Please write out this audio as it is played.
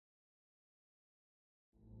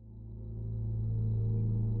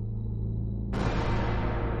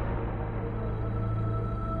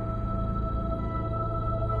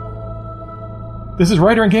This is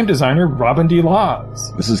writer and game designer Robin D.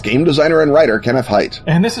 Laws. This is game designer and writer Kenneth Haidt.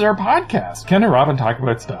 And this is our podcast, Ken and Robin Talk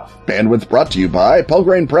About Stuff. Bandwidth brought to you by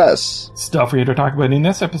Pelgrane Press. Stuff we had to talk about in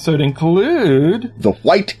this episode include... The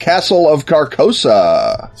White Castle of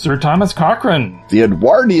Carcosa. Sir Thomas Cochrane. The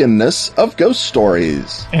Edwardianness of ghost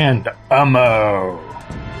stories. And Ummo.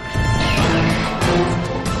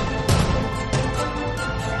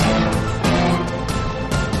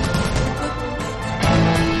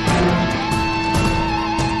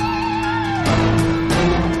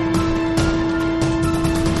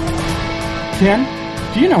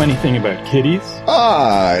 Ken, do you know anything about kitties?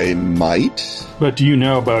 I might. But do you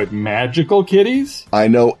know about magical kitties? I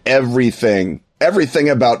know everything. Everything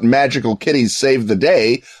about Magical Kitties Save the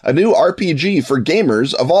Day, a new RPG for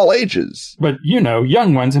gamers of all ages. But you know,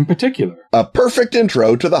 young ones in particular. A perfect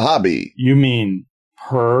intro to the hobby. You mean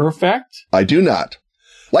perfect? I do not.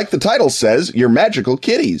 Like the title says, you're magical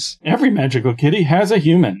kitties. Every magical kitty has a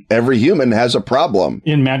human. Every human has a problem.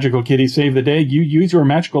 In Magical Kitties Save the Day, you use your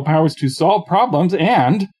magical powers to solve problems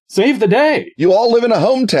and save the day. You all live in a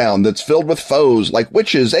hometown that's filled with foes like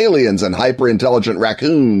witches, aliens, and hyper-intelligent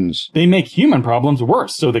raccoons. They make human problems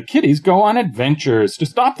worse, so the kitties go on adventures to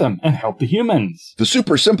stop them and help the humans. The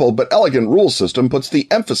super simple but elegant rule system puts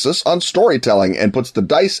the emphasis on storytelling and puts the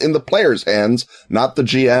dice in the players' hands, not the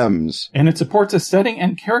GM's. And it supports a setting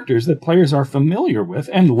and characters that players are familiar with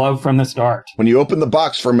and love from the start. When you open the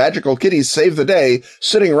box for Magical Kitties Save the Day,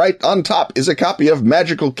 sitting right on top is a copy of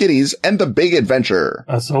Magical Kitties and the Big Adventure.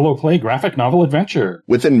 A solo play graphic novel adventure.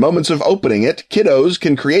 Within moments of opening it, kiddos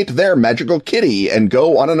can create their magical kitty and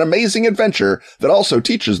go on an amazing adventure that also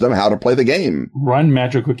teaches them how to play the game. Run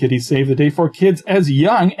Magical Kitties Save the Day for kids as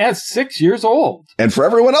young as 6 years old. And for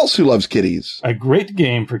everyone else who loves kitties. A great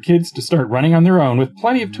game for kids to start running on their own with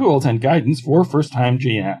plenty of tools and guidance for first-time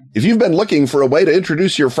GM. If you've been looking for a way to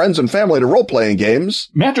introduce your friends and family to role-playing games,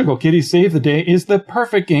 Magical Kitties Save the Day is the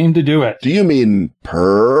perfect game to do it. Do you mean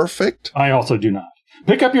perfect? I also do not.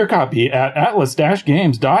 Pick up your copy at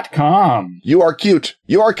atlas-games.com. You are cute.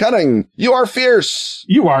 You are cunning. You are fierce.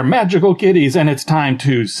 You are magical kitties, and it's time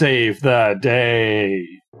to save the day.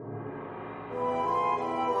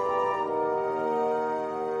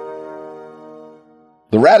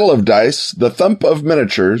 The rattle of dice, the thump of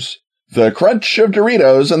miniatures, the crunch of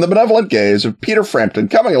Doritos, and the benevolent gaze of Peter Frampton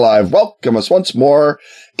coming alive welcome us once more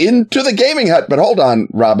into the gaming hut. But hold on,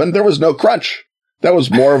 Robin, there was no crunch. That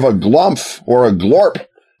was more of a glomp or a glorp.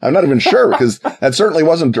 I'm not even sure, because that certainly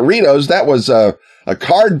wasn't Doritos. That was a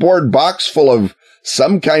cardboard box full of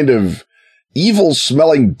some kind of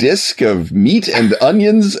evil-smelling disc of meat and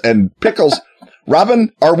onions and pickles.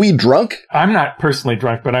 Robin, are we drunk? I'm not personally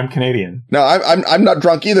drunk, but I'm Canadian. No, I'm not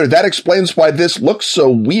drunk either. That explains why this looks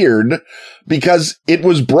so weird, because it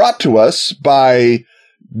was brought to us by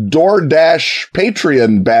DoorDash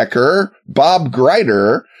Patreon backer Bob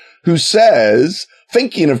Greider, who says,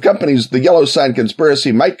 thinking of companies the yellow sign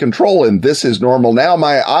conspiracy might control in This Is Normal Now,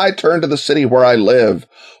 my eye turned to the city where I live.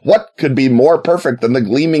 What could be more perfect than the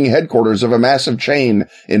gleaming headquarters of a massive chain,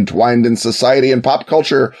 entwined in society and pop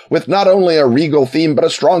culture, with not only a regal theme but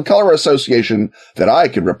a strong color association that I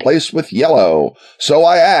could replace with yellow? So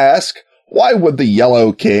I ask, why would the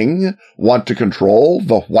Yellow King want to control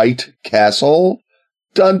the White Castle?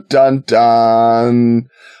 Dun dun dun.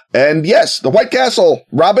 And yes, the White Castle.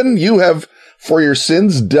 Robin, you have, for your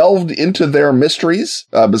sins, delved into their mysteries,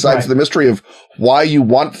 besides the mystery of why you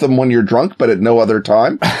want them when you're drunk, but at no other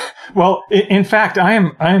time. Well, in fact, I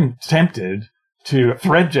am tempted to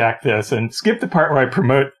threadjack this and skip the part where I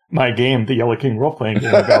promote my game, the Yellow King role-playing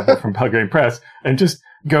game available from Pelgrane Press, and just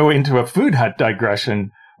go into a food hut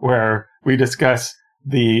digression where we discuss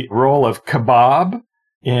the role of kebab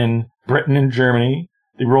in Britain and Germany,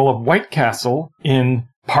 the role of White Castle in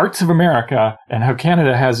parts of America, and how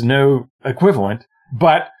Canada has no equivalent.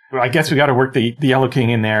 But I guess we got to work the Yellow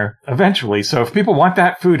King in there eventually. So if people want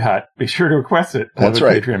that food hut, be sure to request it. That's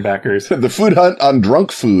right. Patreon backers. The food hunt on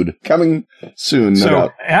drunk food coming soon.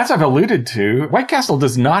 So as I've alluded to, White Castle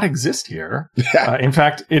does not exist here. In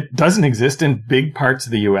fact, it doesn't exist in big parts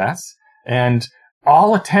of the U.S. And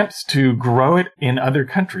all attempts to grow it in other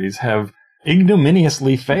countries have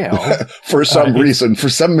ignominiously failed. For some reason, for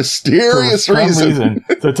some mysterious reason.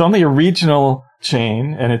 So it's only a regional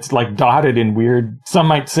chain, and it's like dotted in weird, some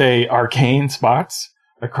might say arcane spots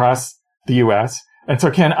across the U.S. And so,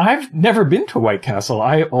 Ken, I've never been to White Castle.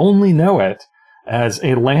 I only know it as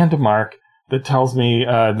a landmark that tells me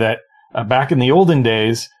that back in the olden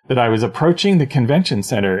days that I was approaching the convention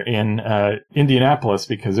center in Indianapolis,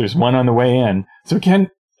 because there's one on the way in. So, Ken,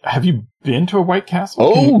 have you been to a White Castle?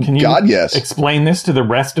 Oh, can you God, yes. explain this to the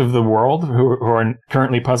rest of the world who are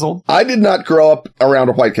currently puzzled? I did not grow up around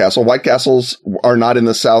a White Castle. White Castles are not in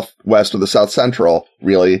the Southwest or the South Central,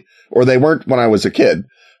 really, or they weren't when I was a kid.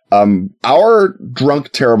 Our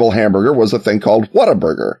drunk, terrible hamburger was a thing called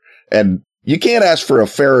Whataburger. And you can't ask for a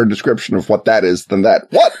fairer description of what that is than that.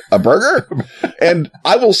 What? A burger? And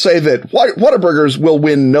I will say that Whataburgers will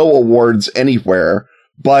win no awards anywhere,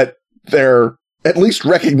 but they're at least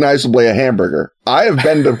recognizably a hamburger. I have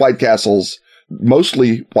been to White Castles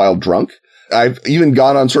mostly while drunk. I've even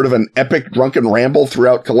gone on sort of an epic drunken ramble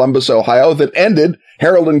throughout Columbus, Ohio that ended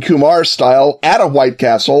Harold and Kumar style at a White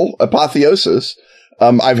Castle apotheosis.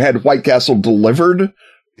 I've had White Castle delivered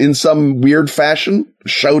in some weird fashion,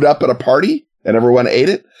 showed up at a party and everyone ate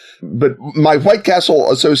it. But my White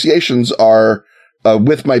Castle associations are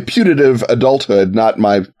with my putative adulthood, not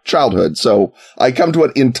my childhood. So I come to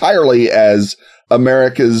it entirely as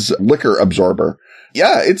America's liquor absorber.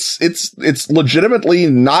 Yeah, it's legitimately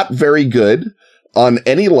not very good on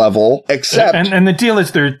any level, except and the deal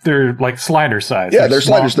is they're like slider size. Yeah, they're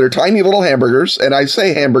sliders. They're tiny little hamburgers, and I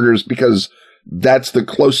say hamburgers because that's the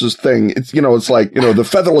closest thing. It's it's like the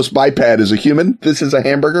featherless biped is a human. This is a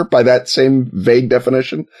hamburger by that same vague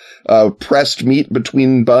definition. Pressed meat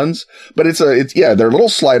between buns, but they're little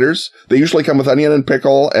sliders. They usually come with onion and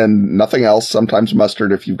pickle and nothing else. Sometimes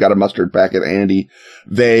mustard if you've got a mustard packet handy.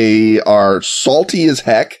 They are salty as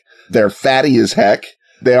heck. They're fatty as heck.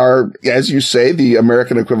 They are, as you say, the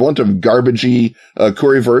American equivalent of garbagey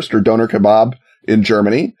currywurst or doner kebab in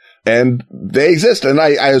Germany. And they exist. And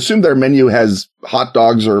I assume their menu has hot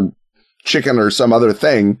dogs or chicken or some other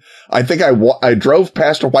thing. I think I drove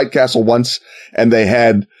past a White Castle once and they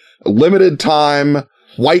had a limited time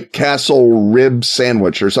White Castle rib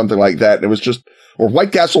sandwich or something like that. And it was or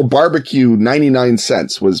White Castle barbecue 99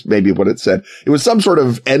 cents was maybe what it said. It was some sort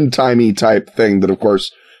of end-timey type thing that, of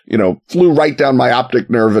course, flew right down my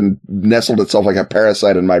optic nerve and nestled itself like a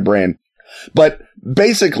parasite in my brain. But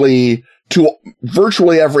basically, to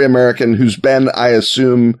virtually every American who's been, I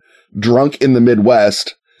assume, drunk in the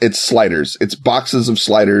Midwest, it's sliders. It's boxes of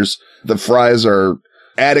sliders. The fries are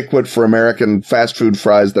adequate for American fast food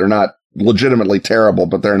fries. They're not legitimately terrible,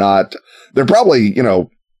 but they're probably,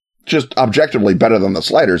 just objectively better than the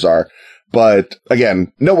sliders are. But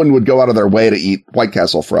again, no one would go out of their way to eat White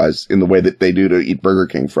Castle fries in the way that they do to eat Burger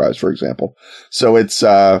King fries, for example. So it's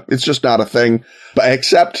just not a thing, but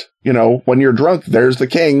except, when you're drunk, there's the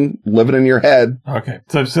king living in your head. Okay.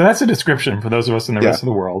 So that's a description for those of us in the rest of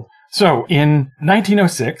the world. So in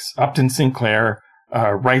 1906, Upton Sinclair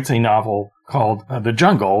writes a novel called The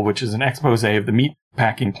Jungle, which is an expose of the meat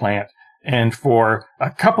packing plant. And for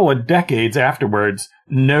a couple of decades afterwards,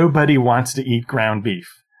 nobody wants to eat ground beef.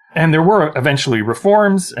 And there were eventually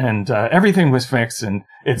reforms, and everything was fixed, and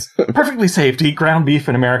it's perfectly safe to eat ground beef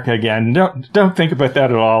in America again. Don't think about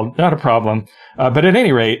that at all. Not a problem. But at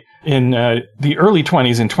any rate, in the early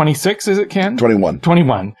 20s, in 26, is it, Ken? 21.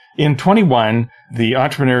 21. In 21, the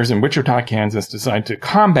entrepreneurs in Wichita, Kansas decide to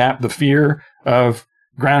combat the fear of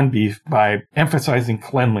ground beef by emphasizing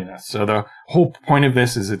cleanliness. So the whole point of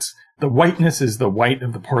this is the whiteness is the white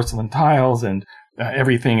of the porcelain tiles, and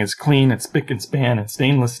everything is clean, it's spick and span, and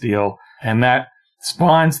stainless steel. And that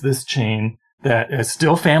spawns this chain that is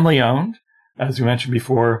still family owned, as we mentioned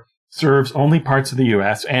before, serves only parts of the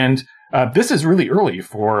U.S. And this is really early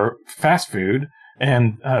for fast food,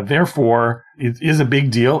 and therefore it is a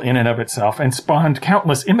big deal in and of itself, and spawned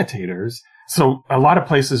countless imitators. So a lot of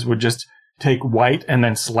places would just take white and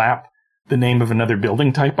then slap the name of another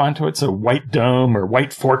building type onto it. So White Dome or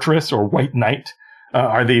White Fortress or White Knight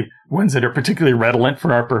are the ones that are particularly redolent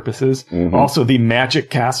for our purposes. Mm-hmm. Also, the Magic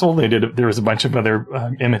Castle. There was a bunch of other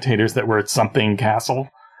imitators that were something castle.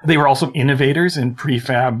 They were also innovators in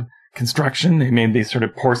prefab construction. They made these sort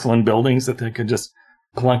of porcelain buildings that they could just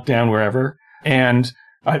plunk down wherever. And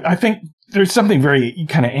I think there's something very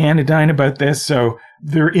kind of anodyne about this. So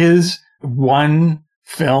there is one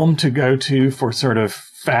film to go to for sort of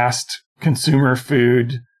fast consumer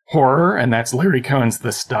food horror, and that's Larry Cohen's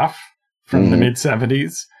The Stuff from the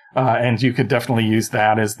mid-'70s. And you could definitely use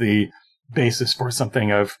that as the basis for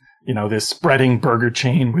something of, this spreading burger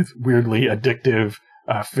chain with weirdly addictive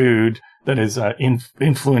food that is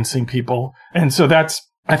influencing people. And so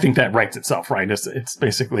I think that writes itself, right? It's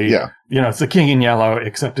basically, it's the King in Yellow,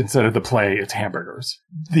 except instead of the play, it's hamburgers.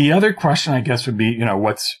 The other question, I guess, would be,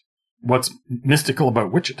 what's mystical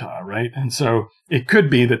about Wichita, right? And so it could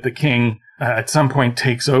be that the king at some point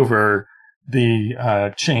takes over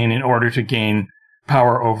the chain in order to gain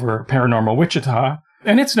power over Paranormal Wichita.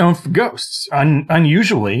 And it's known for ghosts.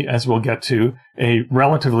 Unusually, as we'll get to, a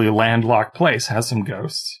relatively landlocked place has some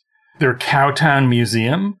ghosts. Their Cowtown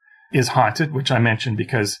Museum is haunted, which I mentioned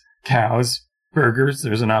because cows, burgers,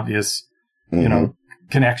 there's an obvious,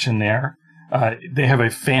 connection there. They have a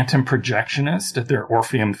phantom projectionist at their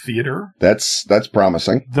Orpheum Theater. That's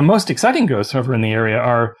promising. The most exciting ghosts, however, in the area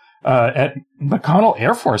are at McConnell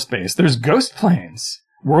Air Force Base. There's ghost planes,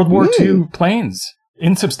 World War II planes,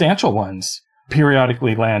 insubstantial ones,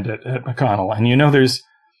 periodically land at McConnell. And there's,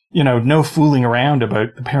 no fooling around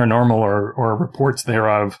about the paranormal or reports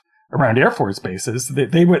thereof around Air Force bases.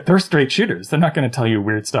 They're straight shooters. They're not going to tell you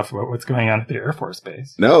weird stuff about what's going on at the Air Force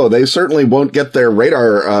Base. No, they certainly won't get their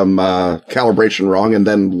radar calibration wrong and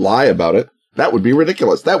then lie about it. That would be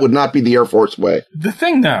ridiculous. That would not be the Air Force way. The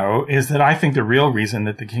thing, though, is that I think the real reason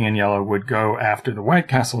that the King in Yellow would go after the White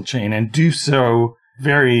Castle chain and do so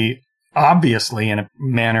very obviously in a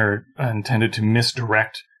manner intended to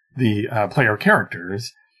misdirect the player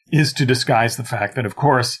characters is to disguise the fact that, of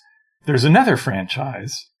course, there's another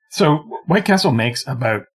franchise. So White Castle makes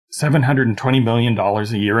about $720 million a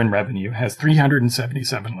year in revenue, has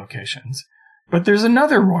 377 locations. But there's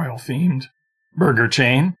another royal-themed burger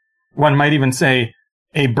chain, one might even say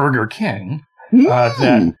a Burger King,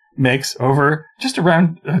 that makes over just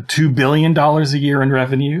around $2 billion a year in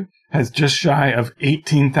revenue, has just shy of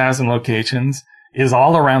 18,000 locations, is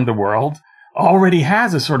all around the world, already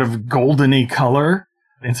has a sort of goldeny color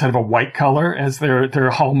instead of a white color as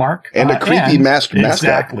their hallmark. And a creepy masked mascot.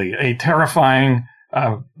 Exactly. A terrifying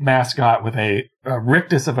mascot with a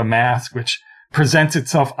rictus of a mask, which presents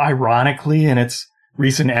itself ironically in its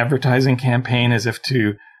recent advertising campaign as if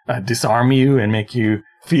to disarm you and make you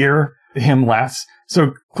fear him less.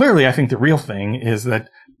 So clearly, I think the real thing is that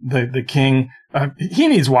the king, he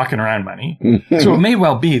needs walking around money. So it may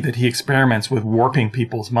well be that he experiments with warping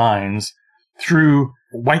people's minds through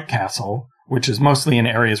White Castle, which is mostly in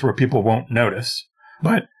areas where people won't notice.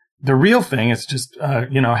 But the real thing is just,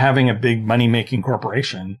 having a big money-making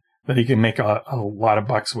corporation that he can make a lot of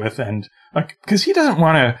bucks with. And because he doesn't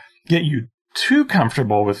want to get you too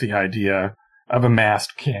comfortable with the idea of a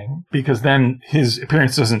masked king, because then his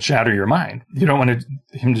appearance doesn't shatter your mind. You don't want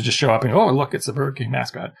him to just show up and, oh, look, it's the Burger King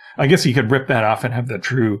mascot. I guess he could rip that off and have the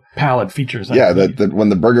true pallid features. Yeah, that when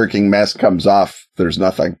the Burger King mask comes off, there's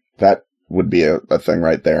nothing. That would be a thing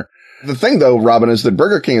right there. The thing, though, Robin, is that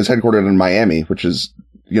Burger King is headquartered in Miami, which is,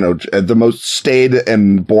 the most staid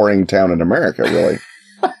and boring town in America, really.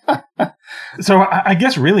 So I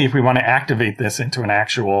guess really if we want to activate this into an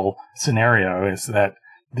actual scenario is that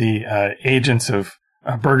the agents of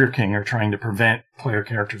Burger King are trying to prevent player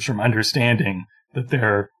characters from understanding that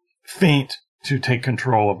their feint to take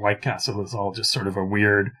control of White Castle is all just sort of a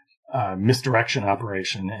weird misdirection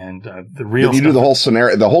operation. And the real you do the whole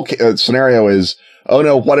scenario. The whole scenario is, oh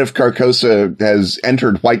no, what if Carcosa has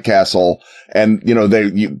entered White Castle and,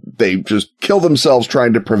 they just kill themselves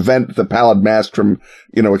trying to prevent the pallid mask from,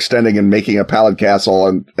 extending and making a pallid castle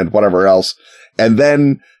and whatever else. And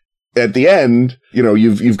then at the end,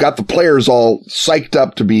 you've got the players all psyched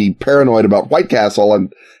up to be paranoid about White Castle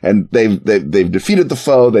and they've defeated the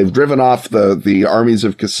foe. They've driven off the armies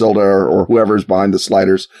of Casilda or whoever's behind the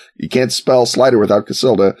Sliders. You can't spell Slider without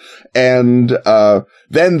Casilda. And,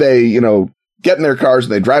 then they, get in their cars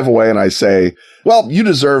and they drive away and I say, well, you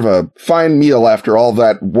deserve a fine meal after all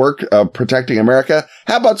that work, protecting America.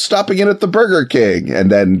 How about stopping in at the Burger King?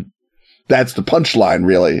 And then that's the punchline,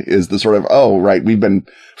 really, is the sort of, oh, right, we've been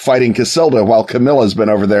fighting Casilda while Camilla's been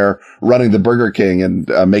over there running the Burger King and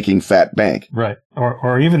making fat bank. Right.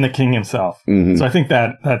 Or even the king himself. Mm-hmm. So I think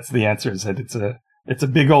that's the answer, is that it's a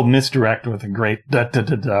big old misdirect with a great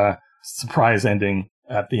surprise ending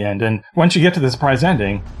at the end. And once you get to the surprise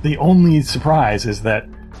ending, the only surprise is that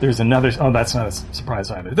there's another, oh, that's not a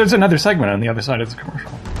surprise either. There's another segment on the other side of the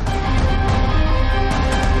commercial.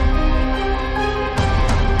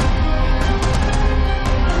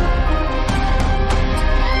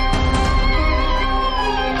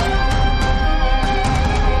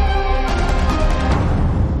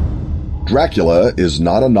 Dracula is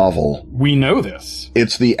not a novel. We know this.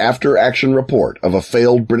 It's the after-action report of a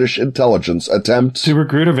failed British intelligence attempt to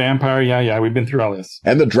recruit a vampire. Yeah, we've been through all this.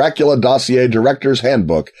 And the Dracula Dossier Director's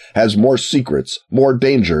Handbook has more secrets, more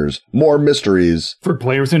dangers, more mysteries. For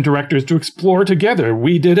players and directors to explore together.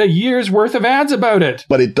 We did a year's worth of ads about it.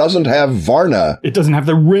 But it doesn't have Varna. It doesn't have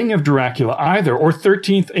the Ring of Dracula either, or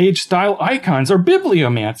 13th Age style icons, or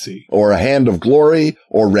bibliomancy. Or a Hand of Glory,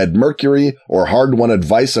 or read Mercury, or hard-won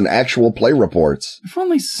advice and actual play reports. If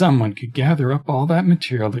only someone could gather up all that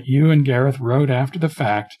material that you and Gareth wrote after the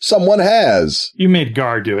fact. Someone has. You made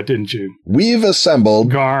Gar do it, didn't you? We've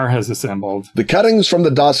assembled. Gar has assembled. The cuttings from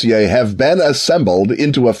the dossier have been assembled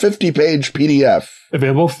into a 50-page PDF.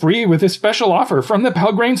 Available free with a special offer from the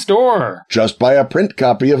Pelgrane store. Just buy a print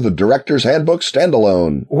copy of the Director's Handbook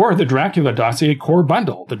standalone. Or the Dracula Dossier Core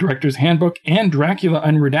Bundle, the Director's Handbook and Dracula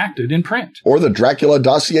Unredacted in print. Or the Dracula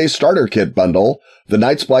Dossier Starter Kit Bundle, the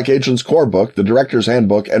Night's Black Agent's Core Book, the Director's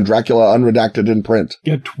Handbook, and Dracula Unredacted in print.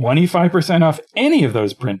 Get 25% off any of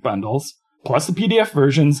those print bundles, plus the PDF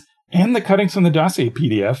versions and the cuttings from the dossier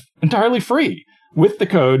PDF, entirely free, with the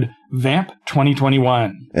code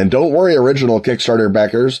VAMP2021. And don't worry, original Kickstarter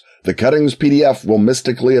backers, the cuttings PDF will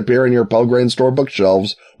mystically appear in your Pelgrane store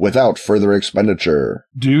bookshelves without further expenditure.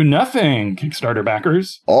 Do nothing, Kickstarter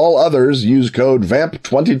backers. All others use code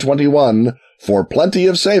VAMP2021 for plenty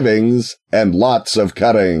of savings and lots of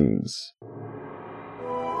cuttings.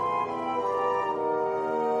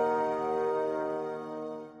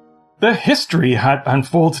 The History Hut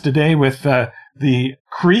unfolds today with the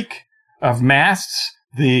creak of masts,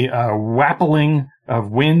 the wappling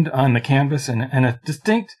of wind on the canvas, and a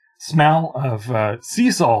distinct smell of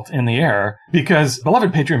sea salt in the air, because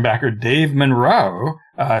beloved Patreon backer Dave Monroe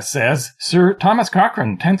says, Sir Thomas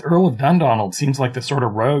Cochrane, 10th Earl of Dundonald, seems like the sort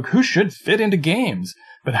of rogue who should fit into games.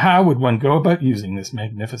 But how would one go about using this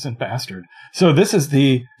magnificent bastard? So this is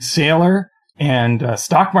the sailor and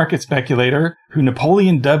stock market speculator who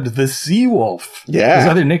Napoleon dubbed the Sea Wolf. Yeah. His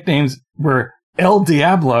other nicknames were El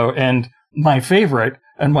Diablo, and my favorite,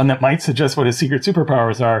 and one that might suggest what his secret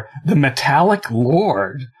superpowers are, the Metallic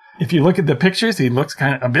Lord. If you look at the pictures, he looks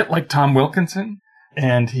kind of a bit like Tom Wilkinson,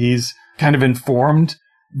 and he's kind of informed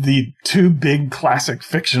the two big classic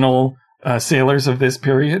fictional sailors of this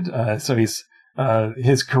period. So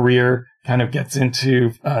his career kind of gets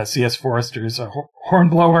into C.S. Forester's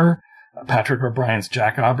Hornblower, Patrick O'Brien's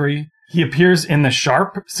Jack Aubrey. He appears in the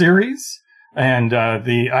Sharp series. And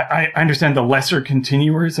I understand the lesser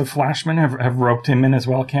continuers of Flashman have roped him in as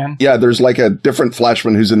well, Ken? Yeah, there's like a different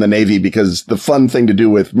Flashman who's in the Navy, because the fun thing to do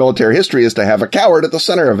with military history is to have a coward at the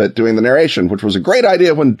center of it doing the narration, which was a great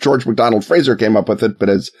idea when George MacDonald Fraser came up with it, but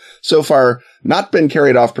has so far not been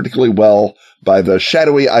carried off particularly well by the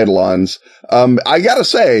shadowy Eidolons. I gotta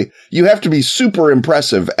say, you have to be super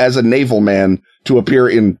impressive as a naval man to appear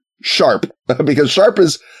in Sharp, because Sharp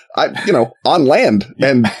is, on land,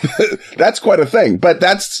 and that's quite a thing. But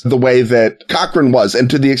that's the way that Cochrane was. And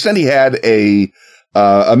to the extent he had a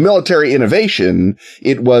military innovation,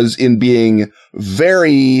 it was in being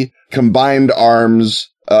very combined arms,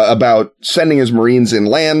 about sending his Marines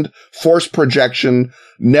inland, force projection,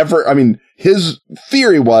 his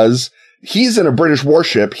theory was, he's in a British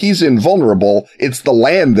warship, he's invulnerable, it's the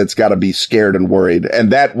land that's gotta be scared and worried.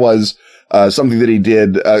 And that was something that he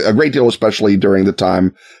did a great deal, especially during the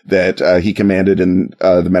time that he commanded in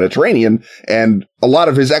the Mediterranean. And a lot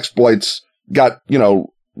of his exploits got,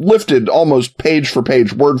 lifted almost page for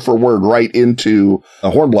page, word for word, right into a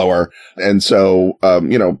Hornblower. And so,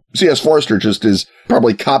 C.S. Forester just is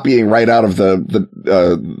probably copying right out of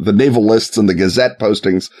the naval lists and the Gazette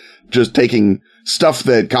postings, just taking stuff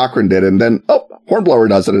that Cochrane did, and then, Hornblower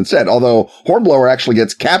does it instead. Although Hornblower actually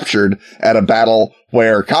gets captured at a battle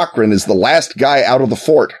where Cochrane is the last guy out of the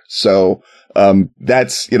fort. So,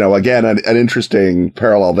 that's, again, an interesting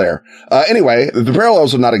parallel there. Anyway, the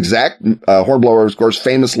parallels are not exact. Hornblower, of course,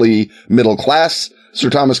 famously middle class. Sir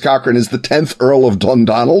Thomas Cochrane is the 10th Earl of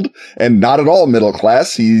Dundonald, and not at all middle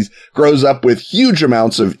class. He grows up with huge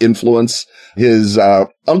amounts of influence. His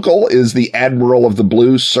uncle is the Admiral of the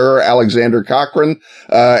Blue, Sir Alexander Cochrane.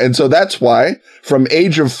 And so that's why, from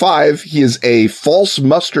age of 5, he is a false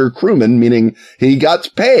muster crewman, meaning he got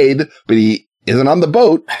paid, but he isn't on the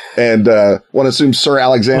boat. And one assumes Sir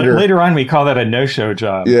Alexander. Later on, we call that a no-show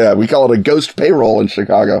job. Yeah, we call it a ghost payroll in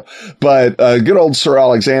Chicago. But good old Sir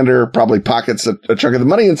Alexander probably pockets a chunk of the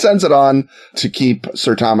money and sends it on to keep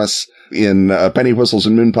Sir Thomas in penny whistles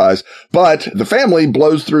and moon pies. But the family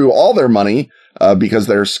blows through all their money because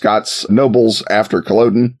they're Scots nobles after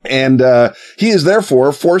Culloden. And he is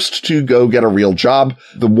therefore forced to go get a real job.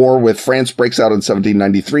 The war with France breaks out in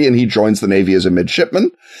 1793, and he joins the Navy as a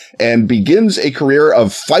midshipman and begins a career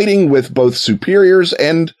of fighting with both superiors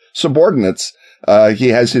and subordinates. He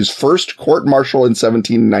has his first court-martial in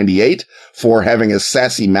 1798 for having a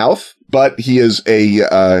sassy mouth, but he is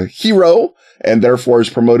a hero and therefore is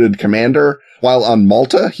promoted commander. While on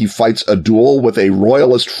Malta, he fights a duel with a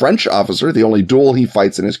royalist French officer, the only duel he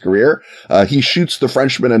fights in his career. He shoots the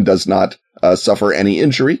Frenchman and does not suffer any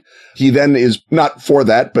injury. He then is not for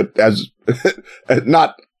that, but as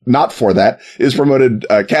not for that, is promoted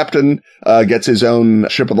captain, gets his own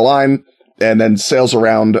ship of the line, and then sails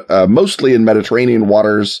around mostly in Mediterranean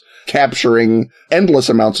waters, capturing endless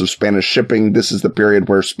amounts of Spanish shipping. This is the period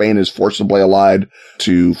where Spain is forcibly allied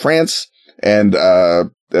to France, and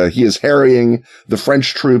he is harrying the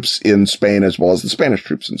French troops in Spain as well as the Spanish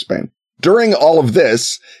troops in Spain. During all of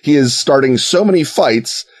this, he is starting so many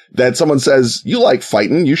fights that someone says, you like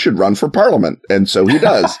fighting, you should run for parliament. And so he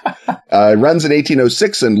does. Runs in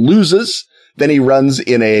 1806 and loses. Then he runs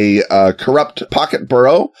in a corrupt pocket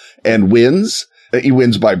borough and wins. He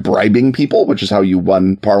wins by bribing people, which is how you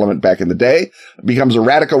won parliament back in the day. Becomes a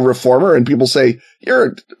radical reformer, and people say,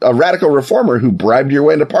 you're a radical reformer who bribed your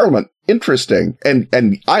way into parliament. Interesting. And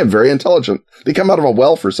I am very intelligent. They come out of a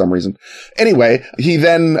well for some reason. Anyway, he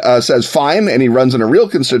then says fine, and he runs in a real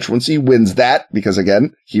constituency, wins that, because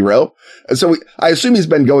again, hero. So I assume he's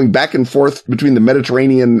been going back and forth between the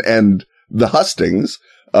Mediterranean and the hustings.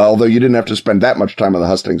 Although you didn't have to spend that much time on the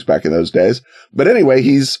hustings back in those days. But anyway,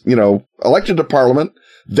 he's, elected to parliament.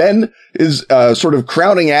 Then his sort of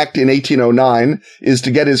crowning act in 1809 is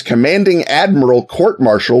to get his commanding admiral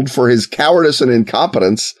court-martialed for his cowardice and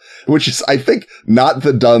incompetence, which is, I think, not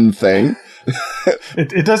the done thing.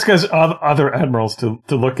 It does cause other admirals to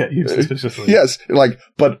look at you suspiciously. Yes,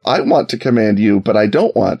 but I want to command you, but I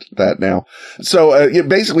don't want that now. So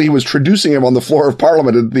basically, he was traducing him on the floor of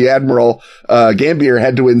Parliament, and the Admiral Gambier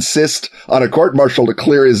had to insist on a court-martial to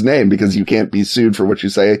clear his name, because you can't be sued for what you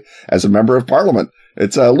say as a member of Parliament.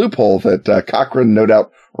 It's a loophole that Cochrane, no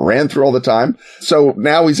doubt, ran through all the time. So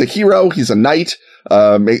now he's a hero. He's a knight.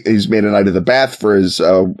 He's made a Knight of the Bath for his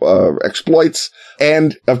exploits.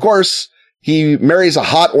 And, of course, he marries a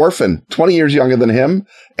hot orphan, 20 years younger than him.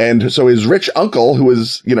 And so his rich uncle, who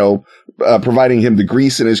is, providing him the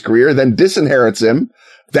grease in his career, then disinherits him.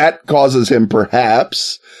 That causes him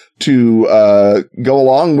perhaps to go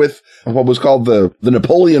along with what was called the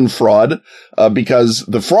Napoleon fraud, because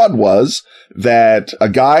the fraud was that a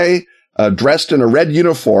guy dressed in a red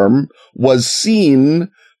uniform was seen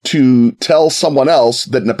to tell someone else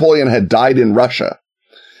that Napoleon had died in Russia.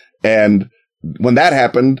 And when that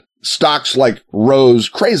happened, stocks rose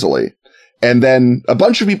crazily. And then a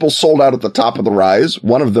bunch of people sold out at the top of the rise,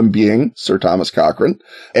 one of them being Sir Thomas Cochrane.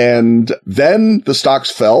 And then the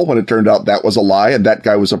stocks fell when it turned out that was a lie. And that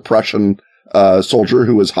guy was a Prussian soldier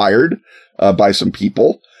who was hired by some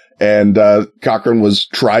people. And Cochrane was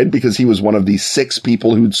tried because he was one of the 6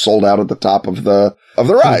 people who'd sold out at the top of the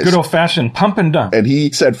rise. Good old-fashioned pump and dump. And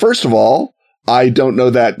he said, first of all, I don't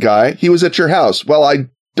know that guy. He was at your house. Well, I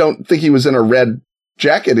don't think he was in a red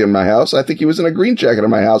jacket in my house. I think he was in a green jacket in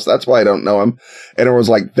my house. That's why I don't know him. And it was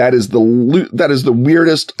like, that is the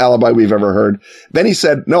weirdest alibi we've ever heard. Then he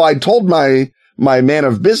said, no, I told my man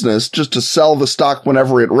of business just to sell the stock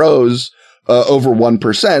whenever it rose over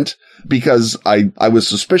 1%. Because I was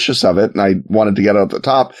suspicious of it and I wanted to get it at the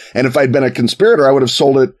top. And if I'd been a conspirator, I would have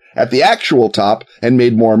sold it at the actual top and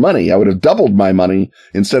made more money. I would have doubled my money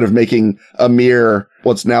instead of making a mere,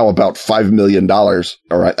 what's now about $5 million,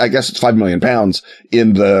 or I guess it's 5 million pounds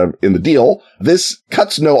in the deal. This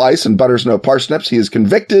cuts no ice and butters no parsnips. He is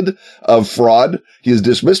convicted of fraud. He is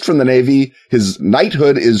dismissed from the Navy. His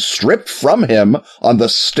knighthood is stripped from him on the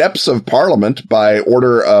steps of Parliament by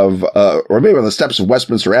order of, or maybe on the steps of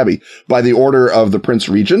Westminster Abbey by the order of the Prince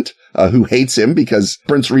Regent, who hates him because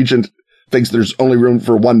Prince Regent thinks there's only room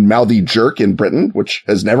for one mouthy jerk in Britain, which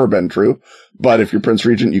has never been true. But if you're Prince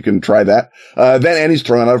Regent, you can try that. And he's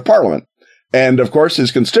thrown out of Parliament. And of course,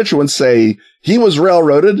 his constituents say he was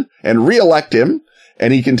railroaded and re-elect him.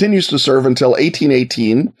 And he continues to serve until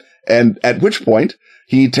 1818. And at which point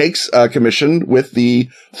he takes a commission with the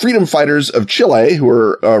freedom fighters of Chile who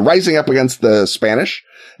are rising up against the Spanish.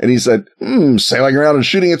 And he said, sailing around and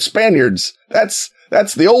shooting at Spaniards. That's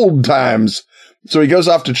the old times. So he goes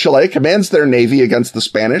off to Chile, commands their navy against the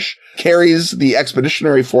Spanish, carries the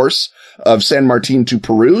expeditionary force of San Martin to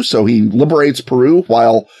Peru. So he liberates Peru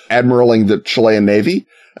while admiraling the Chilean navy.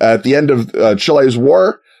 At the end of Chile's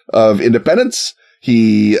war of independence,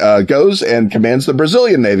 he goes and commands the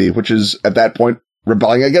Brazilian navy, which is at that point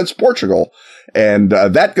rebelling against Portugal. And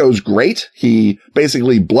that goes great. He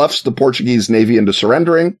basically bluffs the Portuguese navy into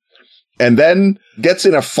surrendering and then gets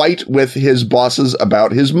in a fight with his bosses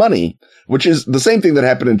about his money, which is the same thing that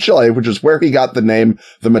happened in Chile, which is where he got the name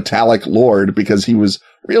the Metallic Lord, because he was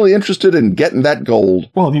really interested in getting that gold.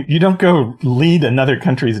 Well, you don't go lead another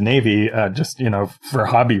country's navy just, for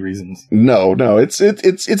hobby reasons. No, it's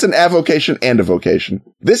an avocation and a vocation.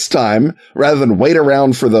 This time, rather than wait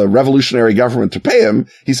around for the revolutionary government to pay him,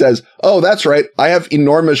 he says, oh, that's right. I have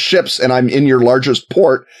enormous ships and I'm in your largest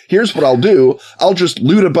port. Here's what I'll do. I'll just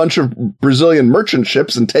loot a bunch of Brazilian merchant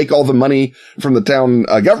ships and take all the money from the town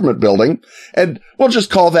government building, and we'll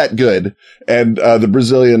just call that good. And the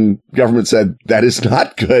Brazilian government said, that is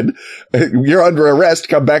not good. You're under arrest.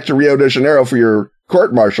 Come back to Rio de Janeiro for your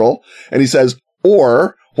court martial. And he says,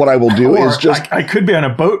 or what I will do is just... I could be on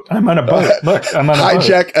a boat. I'm on a boat. Look, I'm on a boat.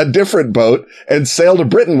 Hijack a different boat and sail to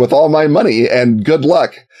Britain with all my money, and good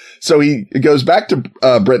luck. So he goes back to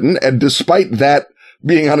Britain, and despite that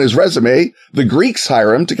being on his resume, the Greeks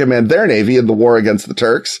hire him to command their navy in the war against the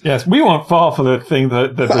Turks. Yes, we won't fall for the thing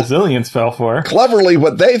that the Brazilians fell for. Cleverly,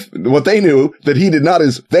 what they knew that he did not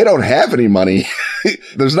is they don't have any money.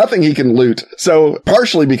 There's nothing he can loot. So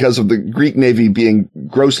partially because of the Greek navy being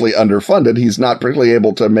grossly underfunded, he's not particularly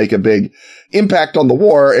able to make a big impact on the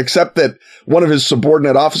war, except that one of his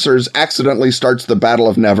subordinate officers accidentally starts the Battle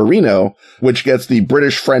of Navarino, which gets the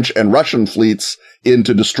British, French, and Russian fleets in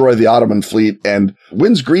to destroy the Ottoman fleet and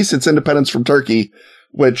wins Greece its independence from Turkey,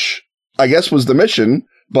 which I guess was the mission,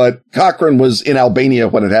 but Cochrane was in Albania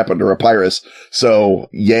when it happened, or Epirus. So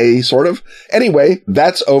yay, sort of. Anyway,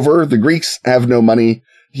 that's over. The Greeks have no money.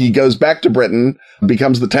 He goes back to Britain,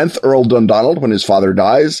 becomes the 10th Earl Dundonald when his father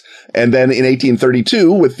dies. And then in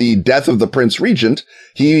 1832, with the death of the Prince Regent,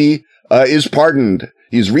 he is pardoned.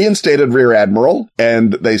 He's reinstated Rear Admiral,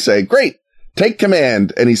 and they say, great, take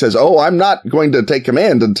command. And he says, oh, I'm not going to take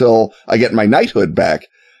command until I get my knighthood back.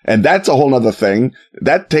 And that's a whole nother thing.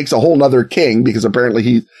 That takes a whole nother king, because apparently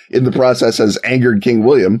he, in the process, has angered King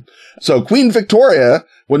William. So Queen Victoria,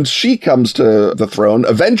 when she comes to the throne,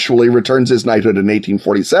 eventually returns his knighthood in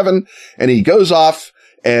 1847, and he goes off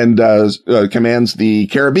and commands the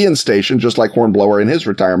Caribbean station, just like Hornblower in his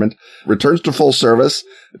retirement, returns to full service.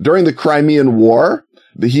 During the Crimean War,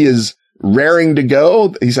 he is raring to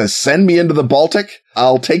go. He says, send me into the Baltic.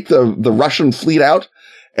 I'll take the Russian fleet out.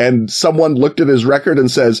 And someone looked at his record and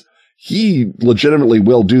says, he legitimately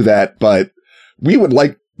will do that, but we would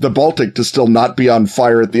like the Baltic to still not be on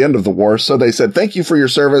fire at the end of the war. So they said, thank you for your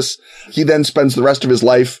service. He then spends the rest of his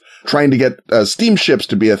life trying to get steamships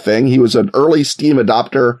to be a thing. He was an early steam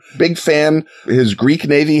adopter, big fan. His Greek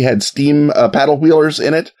navy had steam paddle wheelers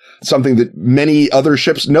in it, something that many other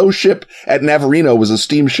ships, no ship at Navarino was a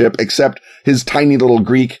steamship except his tiny little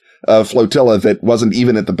Greek flotilla that wasn't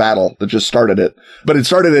even at the battle, that just started it. But it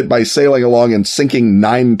started it by sailing along and sinking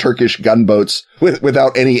 9 Turkish gunboats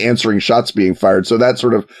without any answering shots being fired. So that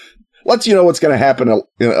sort of lets you know what's going to happen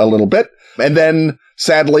a little bit. And then,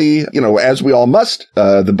 sadly, as we all must,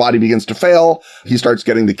 the body begins to fail. He starts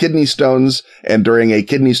getting the kidney stones, and during a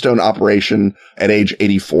kidney stone operation at age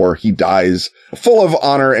 84, he dies full of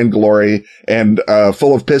honor and glory, and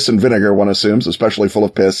full of piss and vinegar, one assumes, especially full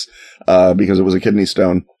of piss, because it was a kidney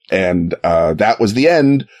stone. And that was the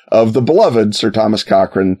end of the beloved Sir Thomas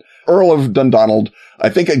Cochrane, Earl of Dundonald. I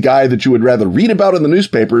think a guy that you would rather read about in the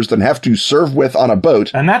newspapers than have to serve with on a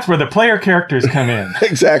boat. And that's where the player characters come in.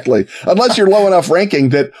 Exactly. Unless you're low enough ranking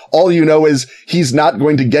that all you know is he's not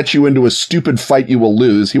going to get you into a stupid fight you will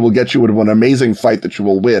lose. He will get you into an amazing fight that you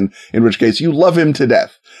will win, in which case you love him to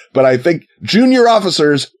death. But I think junior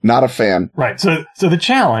officers, not a fan. Right. So the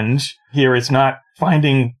challenge here is not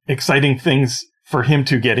finding exciting things for him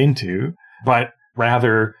to get into, but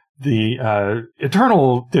rather the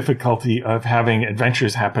eternal difficulty of having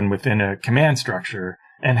adventures happen within a command structure,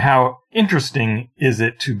 and how interesting is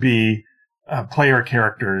it to be player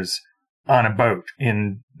characters on a boat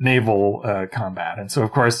in naval combat. And so,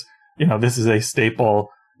 of course, this is a staple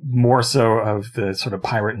more so of the sort of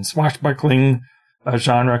pirate and swashbuckling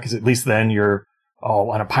genre, because at least then you're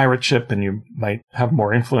all on a pirate ship and you might have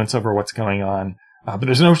more influence over what's going on. But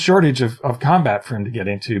there's no shortage of combat for him to get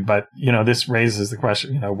into. But, this raises the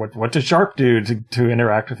question, what does Sharpe do to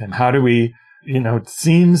interact with him? How do we, it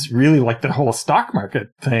seems really like the whole stock market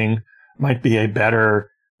thing might be a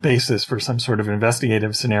better basis for some sort of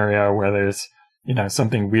investigative scenario where there's,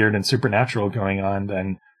 something weird and supernatural going on.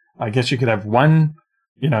 Then I guess you could have one,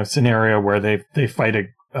 scenario where they fight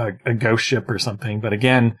a ghost ship or something. But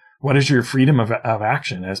again, what is your freedom of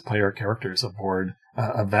action as player characters aboard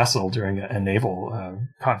a vessel during a naval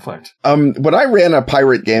conflict? When I ran a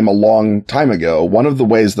pirate game a long time ago, one of the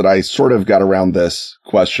ways that I sort of got around this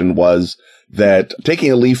question was that,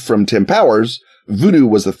 taking a leaf from Tim Powers, voodoo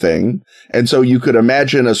was a thing. And so you could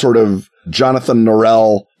imagine a sort of Jonathan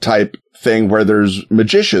Norrell type thing where there's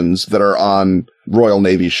magicians that are on Royal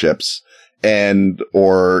Navy ships.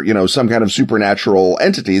 or, some kind of supernatural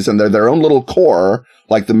entities, and they're their own little corps,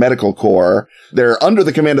 like the medical corps. They're under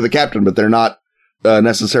the command of the captain, but they're not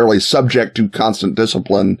necessarily subject to constant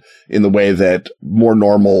discipline in the way that more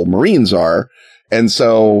normal Marines are. And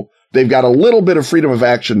so they've got a little bit of freedom of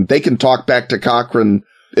action. They can talk back to Cochrane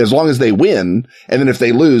as long as they win. And then if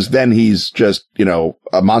they lose, then he's just,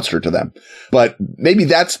 a monster to them. But maybe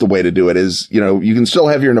that's the way to do it is, you can still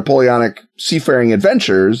have your Napoleonic seafaring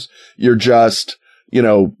adventures. You're just,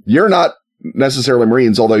 you're not necessarily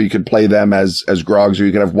Marines, although you could play them as Grogs, or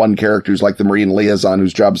you could have one character who's like the Marine liaison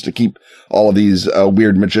whose job is to keep all of these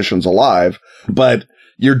weird magicians alive. But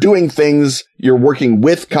you're doing things, you're working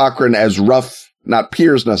with Cochrane as rough, not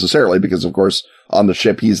peers necessarily, because of course on the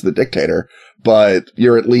ship he's the dictator, but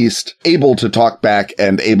you're at least able to talk back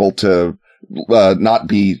and able to not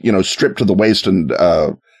be, stripped to the waist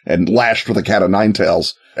and lashed with a cat o' nine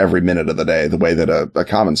tails every minute of the day, the way that a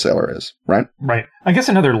common sailor is, right? Right. I guess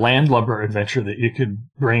another landlubber adventure that you could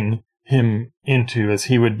bring him into is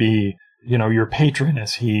he would be, your patron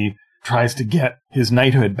as he tries to get his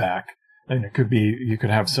knighthood back. And it could be, you could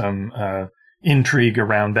have some intrigue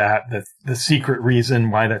around that, the secret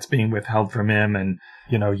reason why that's being withheld from him. And,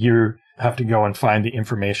 you have to go and find the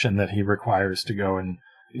information that he requires to go and,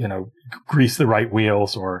 grease the right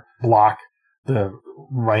wheels or block the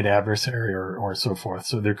right adversary or so forth.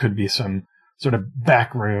 So there could be some sort of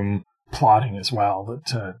backroom plotting as well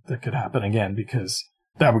that could happen again, because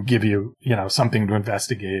that would give you, something to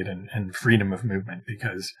investigate and freedom of movement,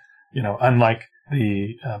 because, unlike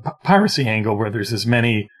the piracy angle where there's as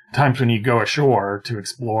many times when you go ashore to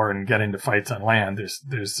explore and get into fights on land,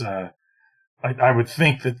 I would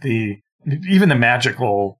think that even the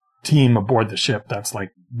magical team aboard the ship, that's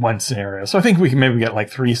like one scenario. So I think we can maybe get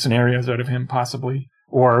like 3 scenarios out of him possibly.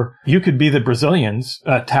 Or you could be the Brazilians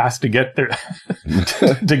tasked to get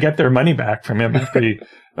their money back from him after he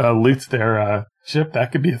loots their ship.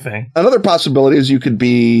 That could be a thing. Another possibility is you could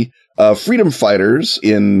be freedom fighters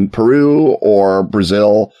in Peru or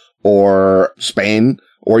Brazil or Spain,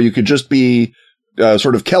 or you could just be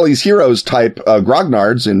sort of Kelly's Heroes type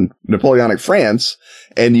grognards in Napoleonic France,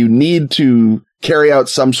 and you need to carry out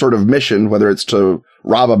some sort of mission, whether it's to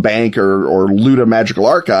rob a bank or loot a magical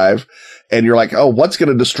archive. And you're like, oh, what's going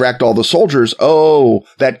to distract all the soldiers? Oh,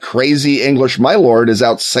 that crazy English my lord is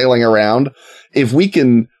out sailing around. If we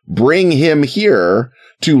can bring him here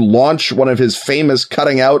to launch one of his famous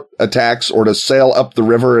cutting out attacks or to sail up the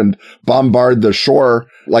river and bombard the shore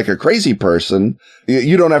like a crazy person,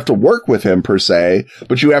 you don't have to work with him per se,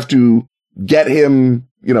 but you have to get him,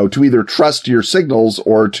 to either trust your signals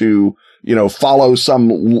or to, follow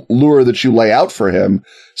some lure that you lay out for him,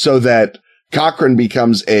 so that Cochrane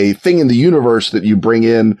becomes a thing in the universe that you bring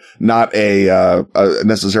in, not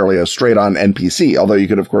necessarily a straight on NPC. Although you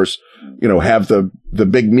could, of course, have the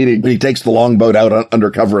big meeting when he takes the longboat out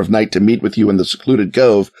under cover of night to meet with you in the secluded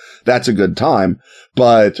cove. That's a good time.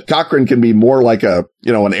 But Cochrane can be more like an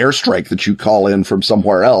airstrike that you call in from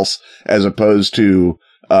somewhere else, as opposed to,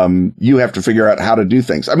 you have to figure out how to do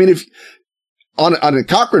things. I mean, if on a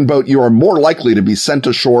Cochrane boat, you are more likely to be sent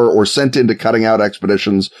ashore or sent into cutting out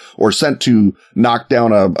expeditions or sent to knock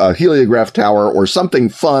down a heliograph tower or something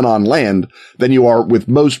fun on land than you are with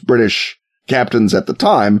most British captains at the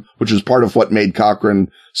time, which is part of what made Cochrane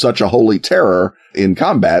such a holy terror in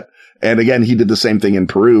combat. And again, he did the same thing in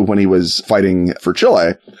Peru when he was fighting for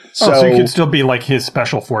Chile. So you could still be like his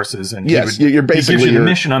special forces, and yes, you're basically he gives you the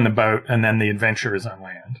mission on the boat, and then the adventure is on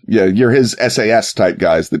land. Yeah, you're his SAS type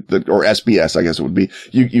guys, or SBS, I guess it would be.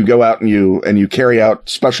 You go out and you carry out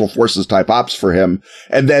special forces type ops for him,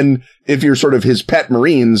 and then if you're sort of his pet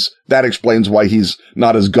Marines, that explains why he's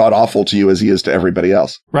not as god awful to you as he is to everybody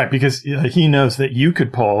else. Right, because he knows that you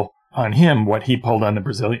could pull on him what he pulled on the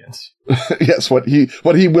Brazilians. Yes, what he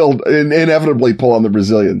will inevitably pull on the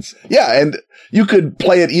Brazilians. Yeah, and you could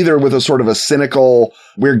play it either with a sort of a cynical,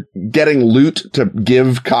 we're getting loot to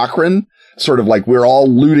give Cochrane, sort of like we're all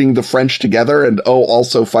looting the French together and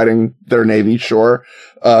also fighting their navy, sure.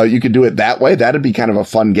 You could do it that way. That'd be kind of a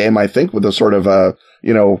fun game, I think, with a sort of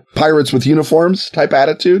pirates with uniforms type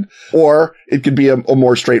attitude. Or it could be a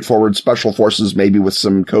more straightforward special forces, maybe with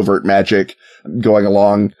some covert magic going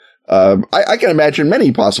along. I can imagine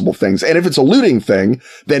many possible things. And if it's a looting thing,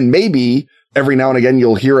 then maybe every now and again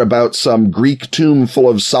you'll hear about some Greek tomb full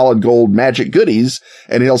of solid gold magic goodies,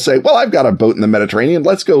 and he'll say, well, I've got a boat in the Mediterranean.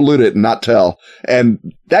 Let's go loot it and not tell. And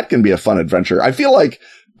that can be a fun adventure. I feel like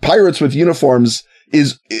pirates with uniforms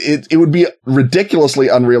it would be ridiculously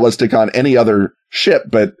unrealistic on any other ship,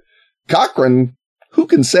 but Cochrane, who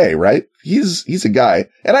can say, right? He's a guy.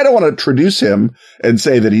 And I don't want to traduce him and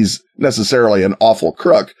say that he's necessarily an awful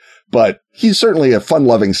crook, but he's certainly a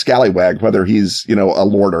fun-loving scallywag, whether he's, a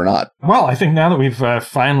lord or not. Well, I think now that we've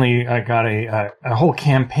finally got a whole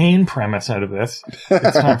campaign premise out of this,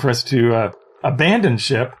 it's time for us to abandon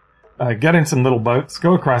ship, get in some little boats,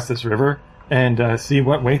 go across this river, and see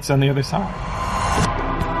what waits on the other side.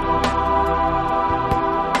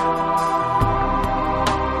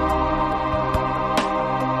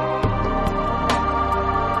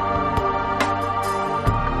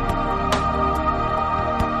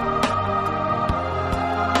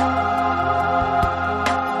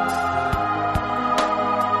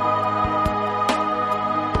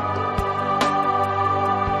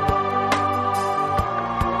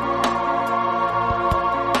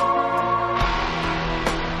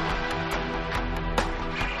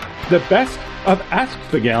 The best of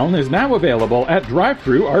Askfageln is now available at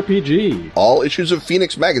Drive-Thru RPG. All issues of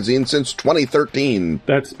Phoenix Magazine since 2013.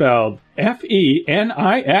 That's spelled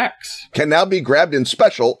F-E-N-I-X. Can now be grabbed in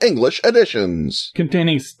special English editions.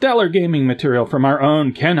 Containing stellar gaming material from our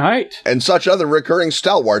own Ken Hite. And such other recurring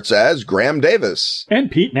stalwarts as Graham Davis.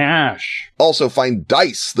 And Pete Nash. Also find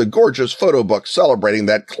Dice, the gorgeous photo book celebrating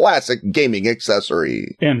that classic gaming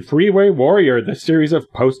accessory. And Freeway Warrior, the series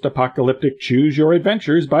of post-apocalyptic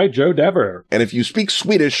choose-your-adventures by Joe Dever. And if you speak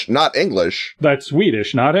Swedish, not English... That's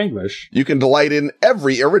Swedish, not English. You can delight in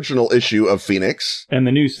every original issue of Phoenix. And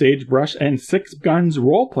the new Sagebrush and Six Guns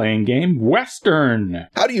role-playing game, Western.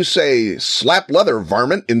 How do you say slap leather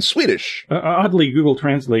varmint in Swedish? Oddly, Google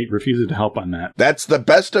Translate refuses to help on that. That's the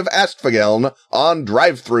best of Askfageln on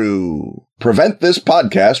Drive-Thru. Prevent this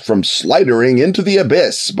podcast from slidering into the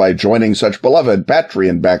abyss by joining such beloved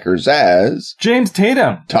Patreon backers as James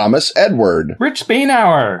Tatum, Thomas Edward, Rich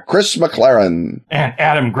Bainauer, Chris McLaren, and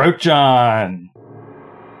Adam Grotejohn.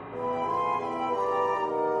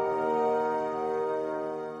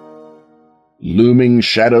 Looming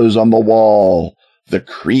shadows on the wall, the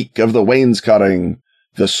creak of the wainscoting,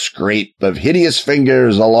 the scrape of hideous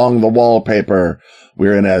fingers along the wallpaper.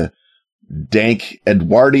 We're in a dank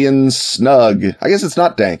Edwardian snug. I guess it's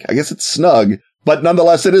not dank. I guess it's snug. But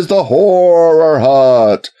nonetheless, it is the Horror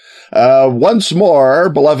Hut. Once more,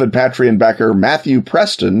 beloved Patreon backer Matthew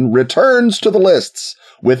Preston returns to the lists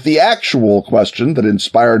with the actual question that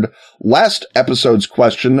inspired last episode's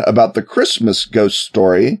question about the Christmas ghost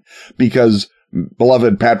story, because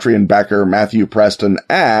beloved Patreon backer Matthew Preston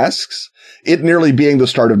asks, it nearly being the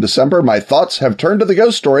start of December, my thoughts have turned to the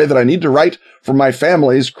ghost story that I need to write for my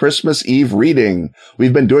family's Christmas Eve reading.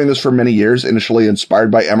 We've been doing this for many years, initially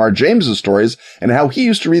inspired by M.R. James's stories and how he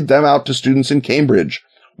used to read them out to students in Cambridge.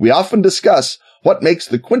 We often discuss what makes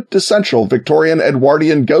the quintessential Victorian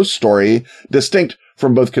Edwardian ghost story distinct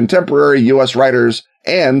from both contemporary U.S. writers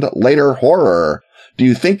and later horror. Do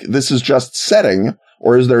you think this is just setting,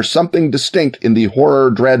 or is there something distinct in the horror,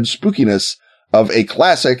 dread, spookiness of a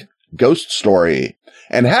classic ghost story?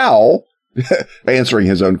 And how, answering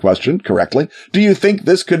his own question correctly, do you think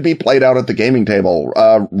this could be played out at the gaming table?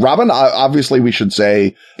 Robin, obviously we should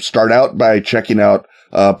say, start out by checking out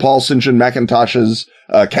Paul St. John McIntosh's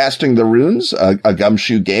Casting the Runes, a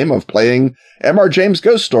gumshoe game of playing M.R. James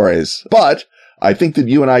ghost stories. But I think that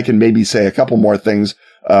you and I can maybe say a couple more things.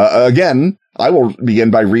 Again, I will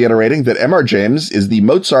begin by reiterating that M.R. James is the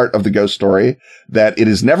Mozart of the ghost story, that it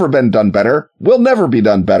has never been done better, will never be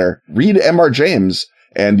done better. Read M.R. James,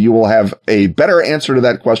 and you will have a better answer to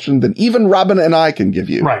that question than even Robin and I can give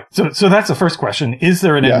you. Right. So that's the first question. Is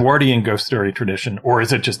there an Edwardian ghost story tradition, or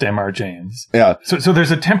is it just M.R. James? Yeah. So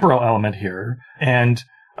there's a temporal element here, and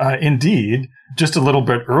indeed, just a little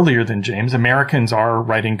bit earlier than James, Americans are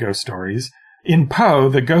writing ghost stories. In Poe,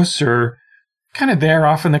 the ghosts are kind of there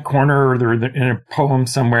off in the corner, or they're in a poem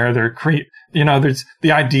somewhere. There's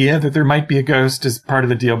the idea that there might be a ghost as part of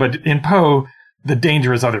the deal. But in Poe, the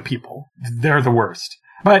danger is other people. They're the worst.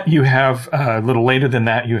 But you have, a little later than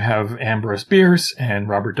that, you have Ambrose Bierce and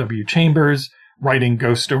Robert W. Chambers writing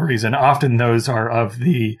ghost stories. And often those are of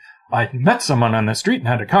I met someone on the street and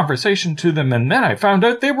had a conversation to them, and then I found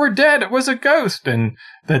out they were dead. It was a ghost. And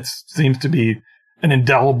that seems to be an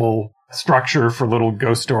indelible structure for little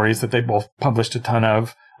ghost stories that they both published a ton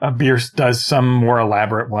of. Bierce does some more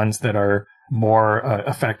elaborate ones that are more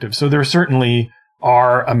effective. So there certainly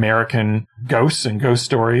are American ghosts and ghost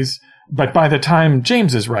stories. But by the time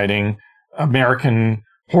James is writing, American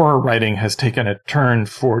horror writing has taken a turn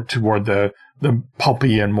toward the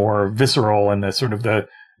pulpy and more visceral, and the sort of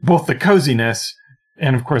both the coziness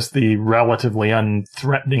and, of course, the relatively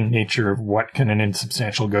unthreatening nature of what can an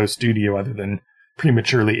insubstantial ghost do to you other than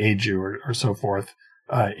prematurely age you or so forth,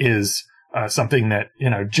 is something that,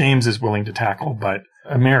 James is willing to tackle, but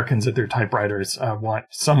Americans at their typewriters want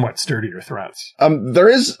somewhat sturdier threats. There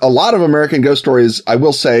is a lot of American ghost stories, I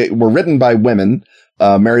will say, were written by women.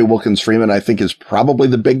 Mary Wilkins Freeman, I think, is probably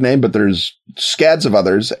the big name, but there's scads of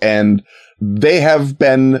others, and they have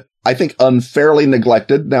been, I think, unfairly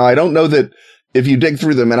neglected. Now, I don't know that if you dig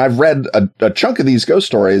through them, and I've read a chunk of these ghost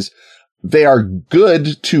stories, they are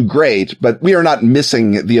good to great, but we are not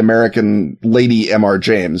missing the American Lady M.R.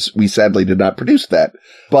 James. We sadly did not produce that.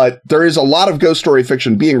 But there is a lot of ghost story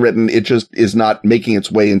fiction being written. It just is not making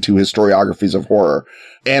its way into historiographies of horror.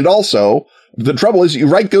 And also, the trouble is you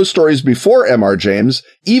write ghost stories before M.R. James.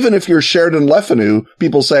 Even if you're Sheridan Le Fanu,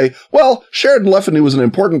 people say, well, Sheridan Le Fanu was an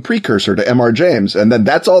important precursor to M.R. James. And then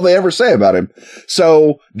that's all they ever say about him.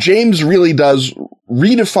 So James really does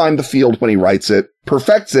redefine the field when he writes it,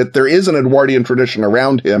 perfects it. There is an Edwardian tradition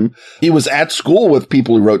around him. He was at school with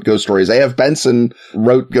people who wrote ghost stories. A.F. Benson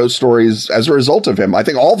wrote ghost stories as a result of him. I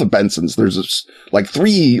think all the Bensons, there's like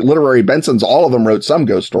 3 literary Bensons, all of them wrote some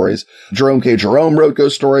ghost stories. Jerome K. Jerome wrote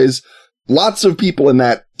ghost stories. Lots of people in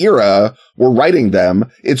that era were writing them.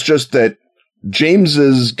 It's just that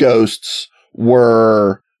James's ghosts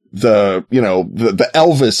were the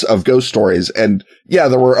Elvis of ghost stories. And yeah,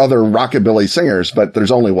 there were other rockabilly singers, but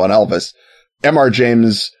there's only one Elvis. M.R.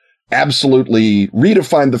 James absolutely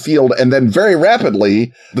redefined the field. And then very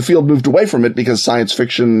rapidly, the field moved away from it because science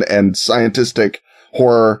fiction and scientistic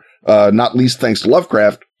horror, not least thanks to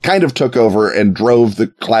Lovecraft, kind of took over and drove the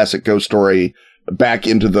classic ghost story back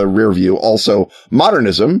into the rear view. Also,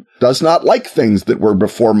 modernism does not like things that were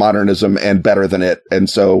before modernism and better than it. And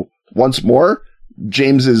so once more,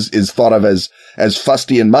 James is thought of as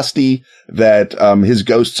fusty and musty, that his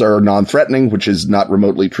ghosts are non-threatening, which is not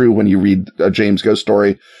remotely true when you read a James ghost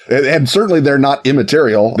story. And certainly they're not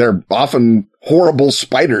immaterial. They're often horrible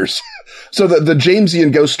spiders. So the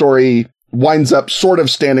Jamesian ghost story winds up sort of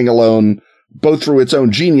standing alone, both through its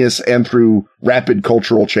own genius and through rapid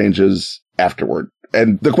cultural changes afterward.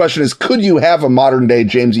 And the question is, could you have a modern day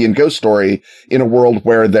Jamesian ghost story in a world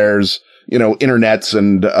where there's, internets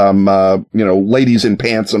and, ladies in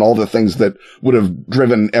pants and all the things that would have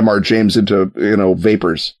driven M.R. James into,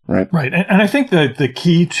 vapors, right? Right. And I think the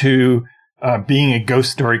key to being a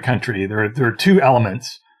ghost story country, there are 2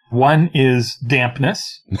 elements. One is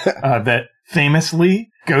dampness, that famously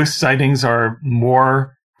ghost sightings are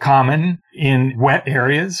more common in wet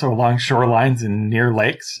areas, so along shorelines and near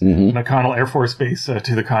lakes. Mm-hmm. McConnell Air Force Base,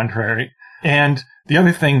 to the contrary. And the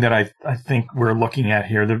other thing that I think we're looking at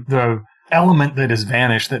here, the element that has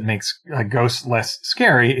vanished that makes ghosts less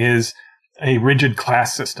scary is a rigid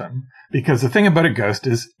class system. Because the thing about a ghost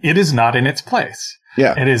is it is not in its place.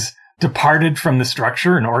 Yeah. It is departed from the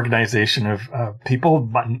structure and organization of people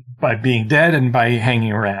by being dead and by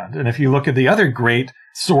hanging around. And if you look at the other great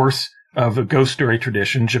source of a ghost story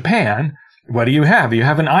tradition, Japan, what do you have? You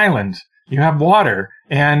have an island, you have water,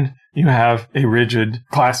 and you have a rigid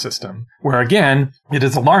class system, where again, it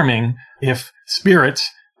is alarming if spirits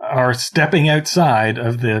are stepping outside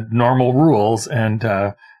of the normal rules and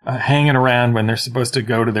hanging around when they're supposed to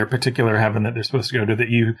go to their particular heaven that they're supposed to go to, that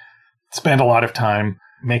you spend a lot of time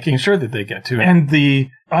making sure that they get to. And the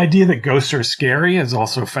idea that ghosts are scary is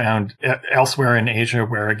also found elsewhere in Asia,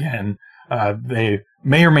 where again, they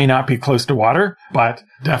may or may not be close to water, but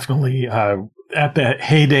definitely at the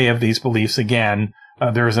heyday of these beliefs, again,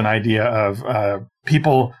 there is an idea of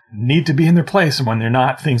people need to be in their place, and when they're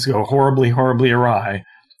not, things go horribly, horribly awry.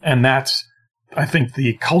 And that's, I think,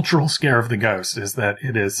 the cultural scare of the ghost, is that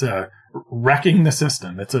it is wrecking the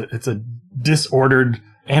system. It's a disordered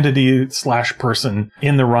entity / person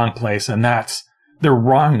in the wrong place, and that's their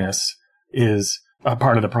wrongness is a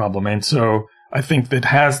part of the problem. And so I think that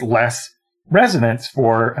has less resonance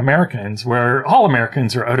for Americans, where all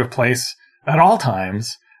Americans are out of place at all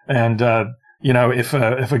times. And, if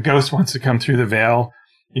a ghost wants to come through the veil,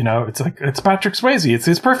 it's Patrick Swayze. It's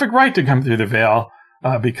his perfect right to come through the veil,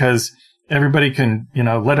 because everybody can,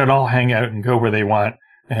 let it all hang out and go where they want,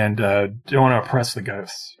 and don't want to oppress the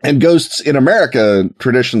ghosts. And ghosts in America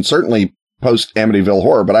tradition, certainly post Amityville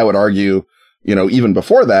Horror, but I would argue, even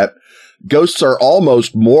before that, ghosts are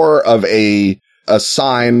almost more of a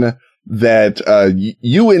sign that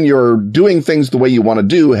you in your doing things the way you want to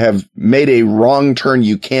do have made a wrong turn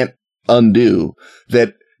you can't undo.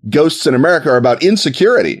 That ghosts in America are about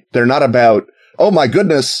insecurity. They're not about, oh my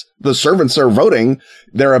goodness, the servants are voting.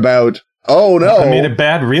 They're about, oh no, I made a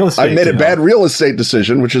bad real estate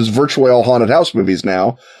decision, which is virtually all haunted house movies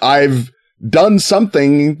now. I've done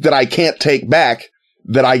something that I can't take back,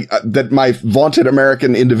 that my vaunted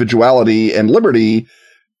American individuality and liberty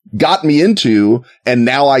got me into, and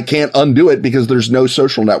now I can't undo it because there's no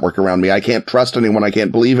social network around me. I can't trust anyone. I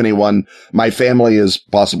can't believe anyone. My family is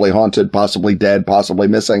possibly haunted, possibly dead, possibly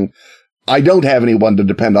missing. I don't have anyone to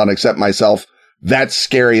depend on except myself. That's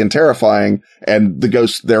scary and terrifying, and the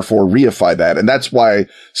ghosts therefore reify that. And that's why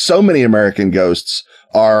so many American ghosts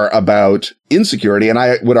are about insecurity. And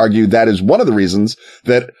I would argue that is one of the reasons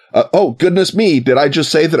that, oh, goodness me, did I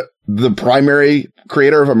just say that the primary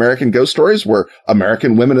creator of American ghost stories were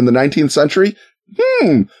American women in the 19th century?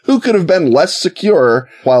 Who could have been less secure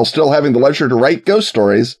while still having the leisure to write ghost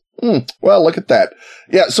stories? Well, look at that.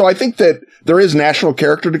 Yeah, so I think that there is national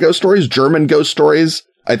character to ghost stories. German ghost stories,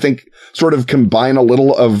 I think, sort of combine a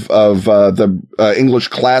little of the English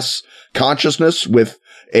class consciousness with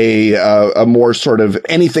a more sort of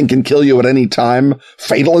anything can kill you at any time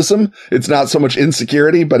fatalism. It's not so much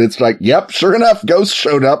insecurity, but it's like, yep, sure enough, ghosts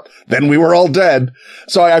showed up. Then we were all dead.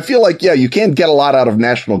 So I feel like, yeah, you can get a lot out of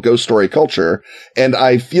national ghost story culture. And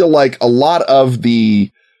I feel like a lot of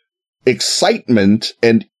the excitement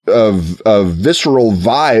and of visceral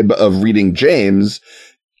vibe of reading James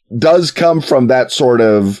does come from that sort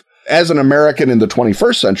of, as an American in the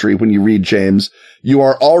 21st century, when you read James, you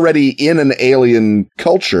are already in an alien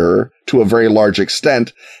culture to a very large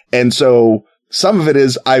extent. And so some of it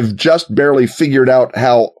is, I've just barely figured out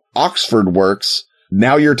how Oxford works.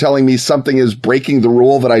 Now you're telling me something is breaking the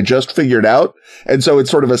rule that I just figured out. And so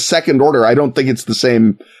it's sort of a second order. I don't think it's the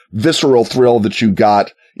same visceral thrill that you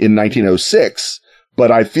got in 1906,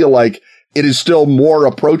 but I feel like it is still more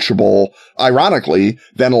approachable, ironically,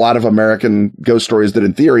 than a lot of American ghost stories that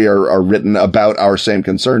in theory are written about our same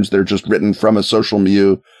concerns. They're just written from a social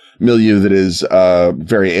milieu that is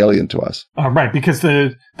very alien to us. Right, because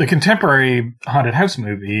the contemporary haunted house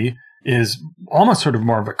movie is almost sort of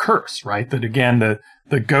more of a curse, right? That again,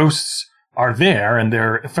 the ghosts are there and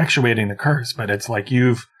they're effectuating the curse, but it's like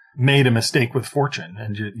you've made a mistake with fortune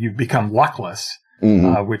and you've become luckless,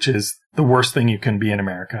 which is the worst thing you can be in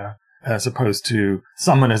America, as opposed to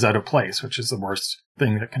someone is out of place, which is the worst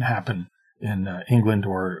thing that can happen in England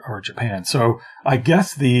or Japan. So I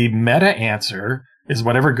guess the meta answer is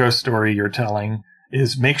whatever ghost story you're telling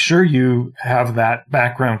is make sure you have that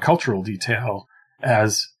background cultural detail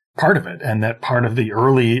as part of it. And that part of the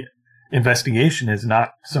early investigation is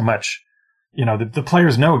not so much, the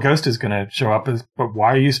players know a ghost is going to show up, but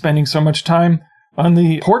why are you spending so much time on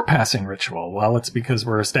the port passing ritual? Well, it's because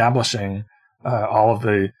we're establishing all of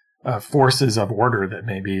the forces of order that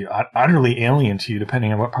may be utterly alien to you,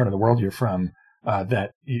 depending on what part of the world you're from,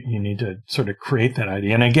 that you need to sort of create that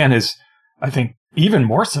idea. And again, is, I think, even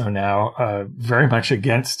more so now, very much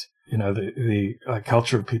against, the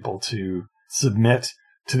culture of people to submit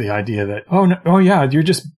to the idea that,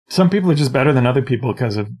 some people are just better than other people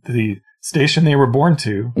because of the station they were born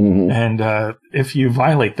to. And if you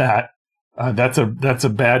violate that, that's a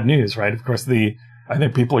bad news, right? Of course, I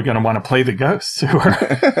think people are going to want to play the ghosts who are,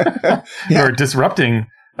 who are disrupting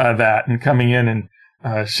that and coming in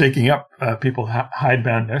and shaking up people's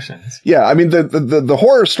hidebound notions. Yeah, I mean, the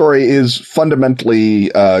horror story is fundamentally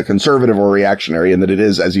conservative or reactionary in that it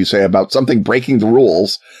is, as you say, about something breaking the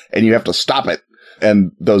rules and you have to stop it.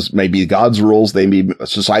 And those may be God's rules, they may be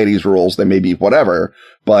society's rules, they may be whatever.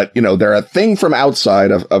 But, they're a thing from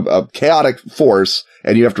outside of a chaotic force,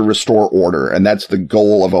 and you have to restore order. And that's the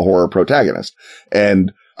goal of a horror protagonist.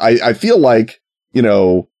 And I feel like,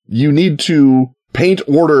 you need to paint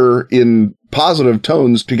order in positive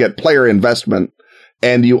tones to get player investment.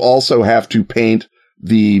 And you also have to paint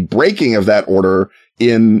the breaking of that order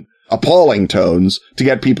in appalling tones to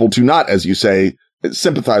get people to not, as you say,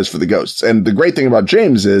 sympathize for the ghosts. And the great thing about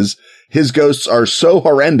James is his ghosts are so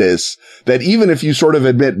horrendous that even if you sort of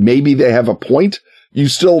admit maybe they have a point, you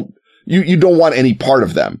still, you don't want any part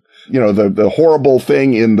of them. The horrible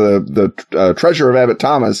thing in the Treasure of Abbot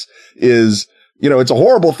Thomas is, it's a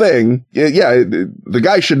horrible thing. Yeah. The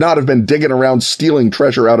guy should not have been digging around stealing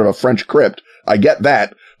treasure out of a French crypt. I get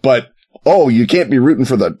that, but you can't be rooting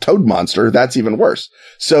for the toad monster. That's even worse.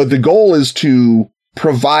 So the goal is to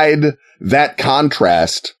provide that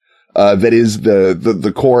contrast, that is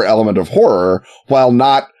the core element of horror, while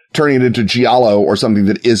not turning it into giallo or something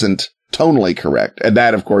that isn't tonally correct. And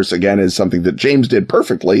that, of course, again, is something that James did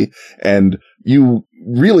perfectly. And you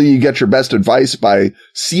get your best advice by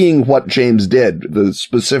seeing what James did, the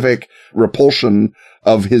specific repulsion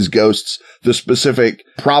of his ghosts, the specific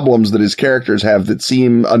problems that his characters have that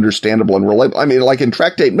seem understandable and relatable. I mean, like in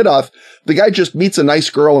Tractate Middoth, the guy just meets a nice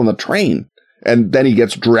girl on the train, and then he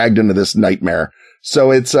gets dragged into this nightmare.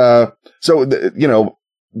 So it's,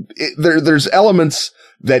 there's elements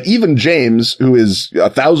that even James, who is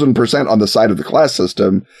 1,000% on the side of the class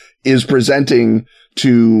system, is presenting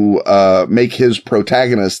to make his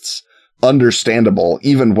protagonists understandable,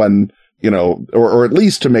 even when, or at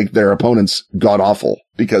least to make their opponents god-awful,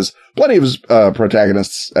 because plenty of his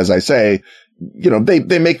protagonists, as I say,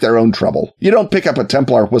 they make their own trouble. You don't pick up a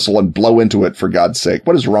Templar whistle and blow into it, for God's sake.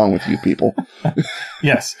 What is wrong with you people?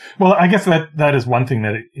 Yes. Well, I guess that is one thing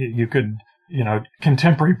that you could,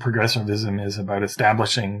 contemporary progressivism is about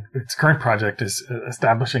establishing, its current project is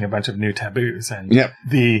establishing a bunch of new taboos. And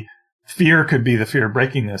the fear could be the fear of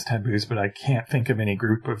breaking those taboos, but I can't think of any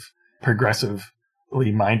group of progressively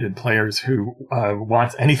minded players who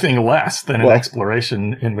wants anything less than an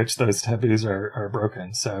exploration in which those taboos are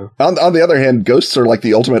broken. So on the other hand, ghosts are like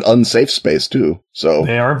the ultimate unsafe space too. So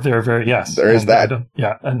they're very, yes. There is that.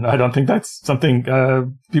 And I don't think that's something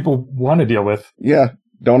people want to deal with. Yeah.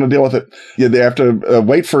 Don't want to deal with it. Yeah, they have to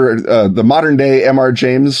wait for the modern day M.R.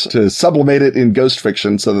 James to sublimate it in ghost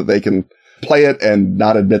fiction so that they can play it and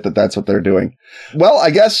not admit that that's what they're doing. Well,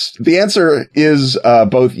 I guess the answer is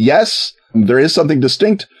both yes, there is something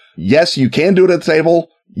distinct. Yes, you can do it at the table.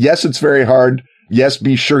 Yes, it's very hard. Yes,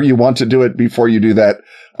 be sure you want to do it before you do that,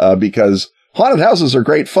 because haunted houses are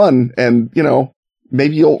great fun, and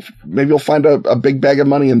maybe you'll find a big bag of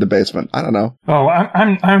money in the basement. I don't know. Oh,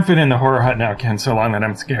 I'm fit in the horror hut now, Ken, so long that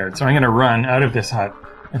I'm scared. So I'm going to run out of this hut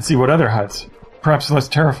and see what other huts, perhaps less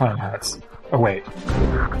terrifying huts, await.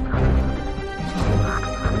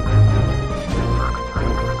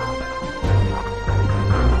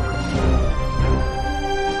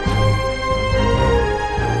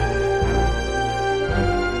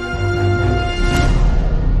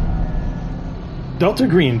 Delta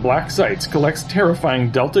Green Black Sites collects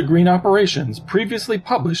terrifying Delta Green operations previously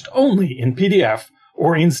published only in PDF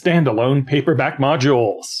or in standalone paperback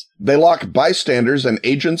modules. They lock bystanders and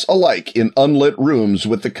agents alike in unlit rooms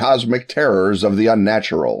with the cosmic terrors of the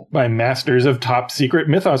unnatural. By masters of top-secret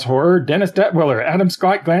mythos horror Dennis Detwiller, Adam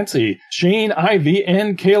Scott Glancy, Shane Ivey,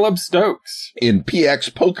 and Caleb Stokes. In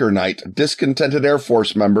PX Poker Night, discontented Air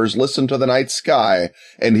Force members listen to the night sky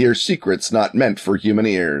and hear secrets not meant for human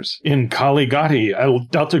ears. In Kali Ghati, a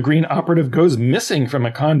Delta Green operative goes missing from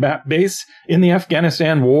a combat base in the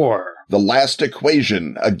Afghanistan War. The Last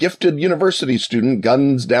Equation, a gifted university student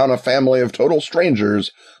guns down a family of total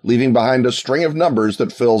strangers, leaving behind a string of numbers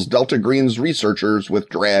that fills Delta Green's researchers with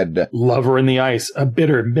dread. Lover in the Ice, a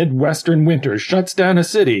bitter Midwestern winter shuts down a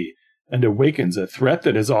city and awakens a threat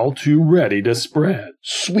that is all too ready to spread.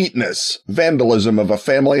 Sweetness, vandalism of a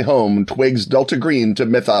family home twigs Delta Green to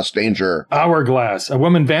mythos danger. Hourglass, a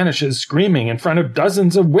woman vanishes screaming in front of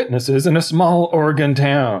dozens of witnesses in a small Oregon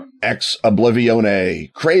town. Ex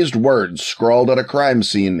Oblivione, crazed words scrawled at a crime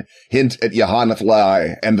scene hint at Yohannath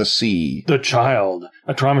Lai and the sea. The Child,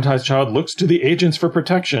 a traumatized child looks to the agents for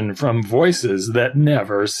protection from voices that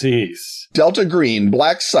never cease. Delta Green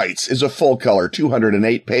Black Sites is a full-color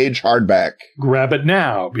 208-page hardback. Grab it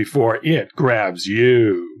now before it grabs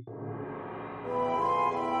you.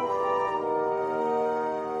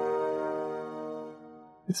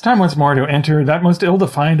 It's time once more to enter that most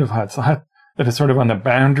ill-defined of huts, a hut that is sort of on the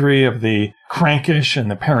boundary of the crankish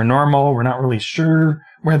and the paranormal. We're not really sure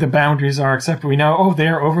where the boundaries are, except we know,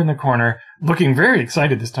 they're over in the corner, looking very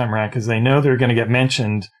excited this time around because they know they're going to get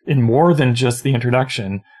mentioned in more than just the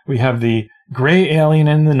introduction. We have the gray alien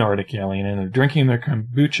and the Nordic alien, and they're drinking their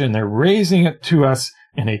kombucha, and they're raising it to us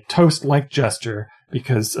in a toast-like gesture,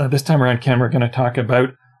 because this time around, Ken, we're going to talk about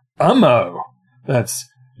UMMO. That's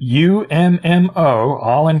UMMO,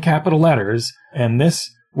 all in capital letters, and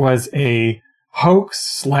this was a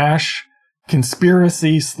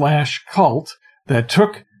hoax/conspiracy/cult that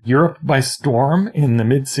took Europe by storm in the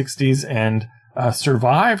mid-60s and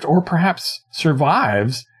survived, or perhaps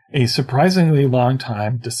survives, a surprisingly long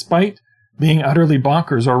time, despite being utterly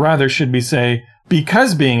bonkers, or rather, should we say,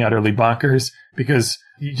 because being utterly bonkers, because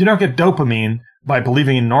you don't get dopamine by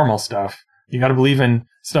believing in normal stuff. You got to believe in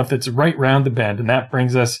stuff that's right round the bend, and that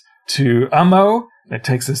brings us to UMMO. It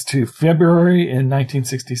takes us to February in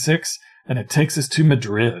 1966, and it takes us to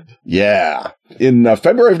Madrid. Yeah. In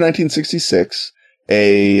February of 1966,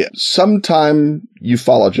 a sometime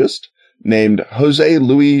ufologist named Jose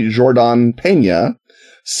Luis Jordan Peña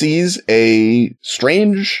sees a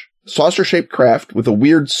strange saucer-shaped craft with a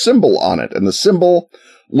weird symbol on it. And the symbol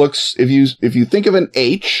looks, if you think of an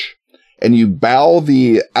H and you bow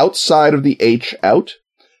the outside of the H out,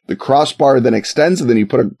 the crossbar then extends, and then you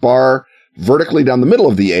put a bar vertically down the middle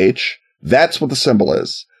of the H. That's what the symbol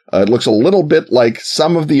is. It looks a little bit like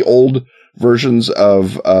some of the old versions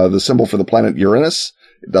of the symbol for the planet Uranus.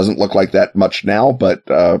 It doesn't look like that much now, but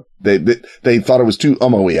they thought it was too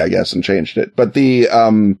UMMO-y, I guess, and changed it. But the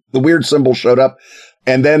weird symbol showed up,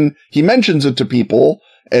 and then he mentions it to people,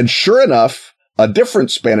 and sure enough, a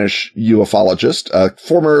different Spanish ufologist, a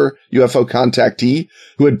former UFO contactee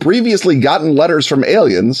who had previously gotten letters from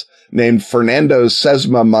aliens named Fernando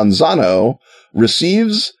Sesma Manzano,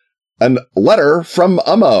 receives a letter from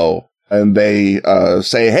UMO. And they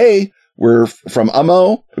say, hey, we're from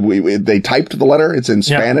UMO. They typed the letter. It's in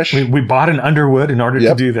Spanish. We bought an Underwood in order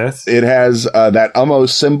to do this. It has that UMO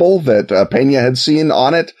symbol that Peña had seen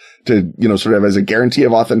on it to, sort of as a guarantee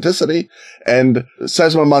of authenticity. And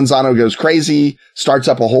Sesma Manzano goes crazy, starts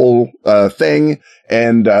up a whole thing.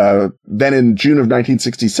 And then in June of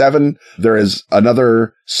 1967, there is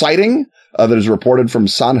another sighting that is reported from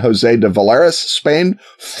San Jose de Valeras, Spain.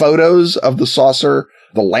 Photos of the saucer.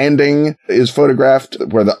 The landing is photographed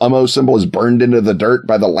where the UMO symbol is burned into the dirt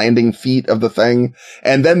by the landing feet of the thing.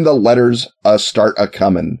 And then the letters start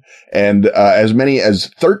a-coming. And as many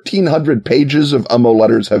as 1,300 pages of UMO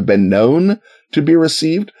letters have been known to be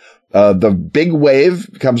received. The big wave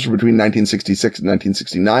comes from between 1966 and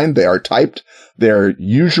 1969. They are typed. They're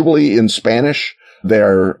usually in Spanish.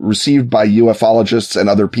 They're received by ufologists and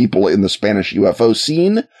other people in the Spanish UFO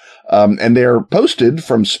scene. And they're posted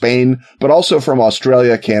from Spain, but also from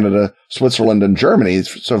Australia, Canada, Switzerland, and Germany.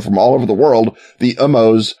 So from all over the world, the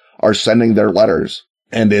UMOs are sending their letters.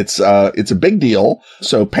 And it's a big deal.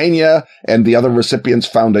 So Peña and the other recipients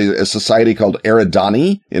found a society called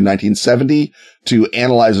Eridani in 1970 to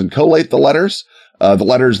analyze and collate the letters. The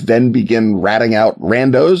letters then begin ratting out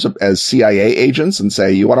randos as CIA agents and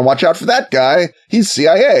say, you want to watch out for that guy. He's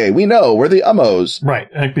CIA. We know. We're the UMOs. Right.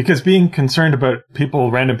 Because being concerned about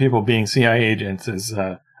random people being CIA agents is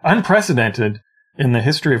unprecedented in the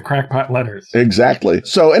history of crackpot letters. Exactly.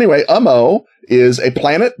 So anyway, UMO is a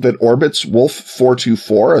planet that orbits Wolf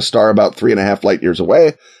 424, a star about 3.5 light years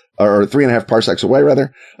away, or 3.5 parsecs away,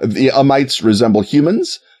 rather. The Umites resemble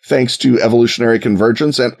humans, thanks to evolutionary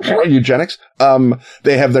convergence and eugenics.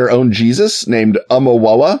 They have their own Jesus named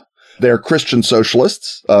Umowoa. They're Christian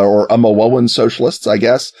socialists, or Umowoan socialists, I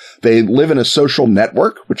guess. They live in a social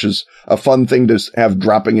network, which is a fun thing to have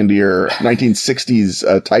dropping into your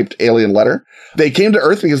 1960s typed alien letter. They came to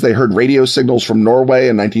Earth because they heard radio signals from Norway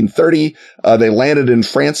in 1930. They landed in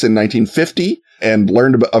France in 1950 and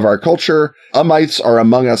learned of our culture. Umites are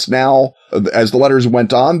among us now. As the letters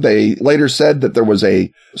went on, they later said that there was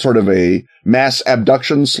a sort of a mass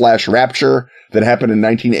abduction / rapture that happened in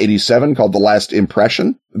 1987 called The Last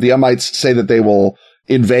Impression. The Umites say that they will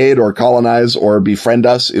invade or colonize or befriend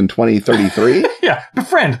us in 2033. Yeah,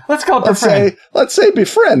 befriend. Let's call it befriend. Let's say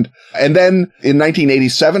befriend. And then in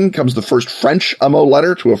 1987 comes the first French UMO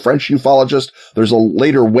letter to a French ufologist. There's a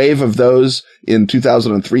later wave of those in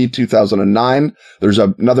 2003, 2009. There's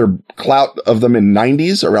another clout of them in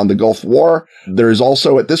 90s around the Gulf War. There is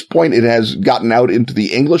also, at this point, it has gotten out into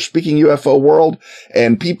the English-speaking UFO world,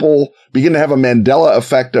 and people begin to have a Mandela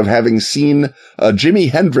effect of having seen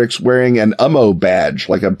Jimi Hendrix wearing an UMO badge,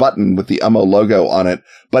 like a button with the UMO logo on it,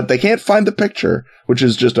 but they can't find the picture, which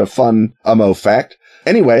is just a fun UMO fact.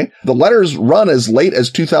 Anyway, the letters run as late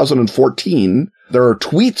as 2014. There are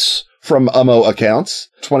tweets from UMO accounts,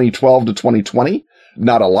 2012 to 2020.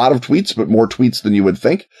 Not a lot of tweets, but more tweets than you would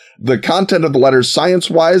think. The content of the letters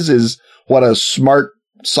science-wise is what a smart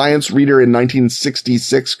science reader in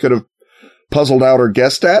 1966 could have puzzled out or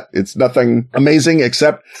guessed at. It's nothing amazing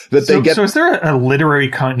except that they get... So is there a literary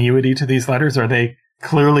continuity to these letters? Are they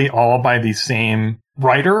clearly all by the same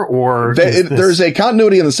writer, or there's a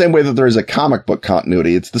continuity in the same way that there is a comic book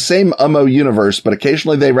continuity. It's the same UMO universe, but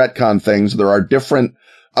occasionally they retcon things. There are different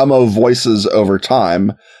UMO voices over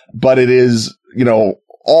time, but it is,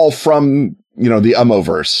 all from, the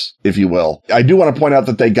UMO-verse, if you will. I do want to point out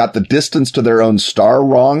that they got the distance to their own star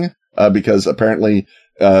wrong, because apparently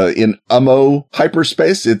in UMO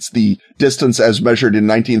hyperspace, it's the distance as measured in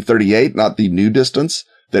 1938, not the new distance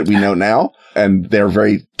that we know now. And they're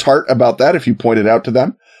very tart about that if you point it out to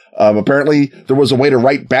them. Apparently there was a way to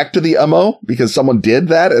write back to the UMO because someone did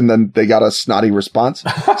that and then they got a snotty response.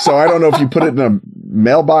 So I don't know if you put it in a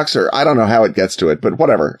mailbox or I don't know how it gets to it, but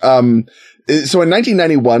whatever. So in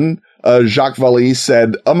 1991, Jacques Vallée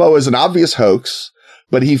said UMO is an obvious hoax,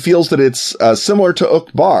 but he feels that it's similar to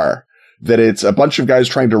Uqbar, that it's a bunch of guys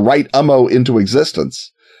trying to write UMO into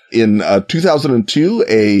existence. In 2002,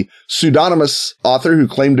 a pseudonymous author who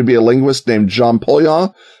claimed to be a linguist named Jean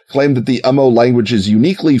Polyan claimed that the UMO language is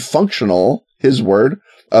uniquely functional, his word,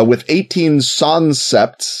 with 18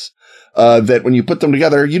 soncepts, that when you put them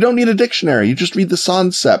together, you don't need a dictionary. You just read the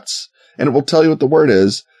soncepts, and it will tell you what the word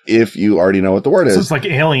is if you already know what the word is. So it's like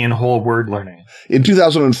alien whole word learning. In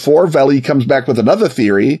 2004, Vallée comes back with another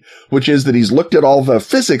theory, which is that he's looked at all the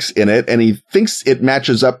physics in it, and he thinks it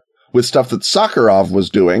matches up with stuff that Sakharov was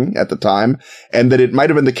doing at the time, and that it might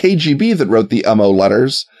have been the KGB that wrote the UMO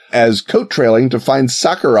letters as coat trailing to find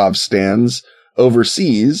Sakharov stands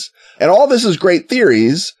overseas. And all this is great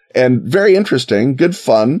theories and very interesting, good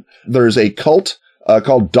fun. There's a cult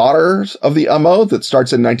called Daughters of the UMO that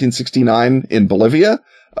starts in 1969 in Bolivia.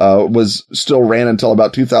 Was still ran until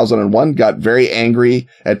about 2001, got very angry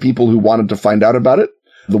at people who wanted to find out about it.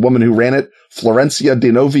 The woman who ran it, Florencia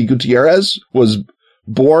de Novi Gutierrez, was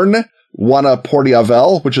born Juana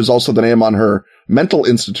Portiavel, which is also the name on her mental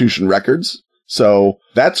institution records. So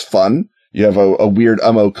that's fun. You have a weird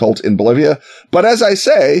UMO cult in Bolivia. But as I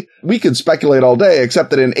say, we could speculate all day, except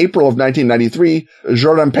that in April of 1993,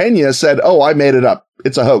 Jordan Peña said, "Oh, I made it up.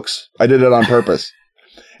 It's a hoax. I did it on purpose."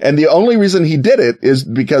 And the only reason he did it is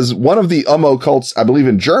because one of the UMO cults, I believe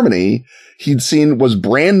in Germany, he'd seen was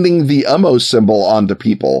branding the UMO symbol onto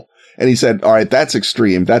people. And he said, all right, that's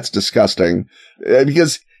extreme. That's disgusting.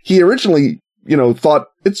 Because he originally, thought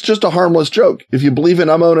it's just a harmless joke. If you believe in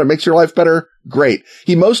UMO and it makes your life better, great.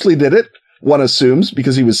 He mostly did it, one assumes,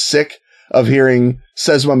 because he was sick of hearing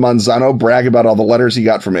Sesma Manzano brag about all the letters he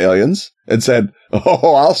got from aliens and said,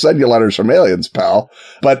 "Oh, I'll send you letters from aliens, pal."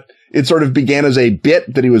 But it sort of began as a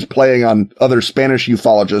bit that he was playing on other Spanish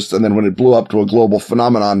ufologists. And then when it blew up to a global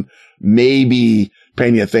phenomenon, maybe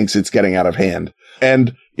Peña thinks it's getting out of hand.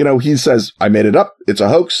 And, he says, "I made it up. It's a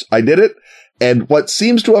hoax. I did it." And what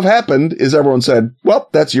seems to have happened is everyone said, "Well,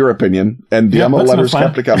 that's your opinion." And the UMO letters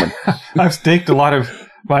kept it coming. I've staked a lot of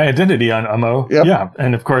my identity on UMO. Yep. Yeah.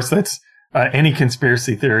 And of course, that's any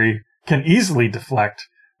conspiracy theory can easily deflect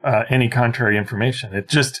any contrary information. It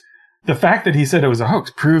just, the fact that he said it was a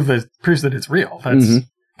hoax proves that it's real. That's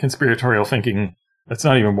conspiratorial thinking. That's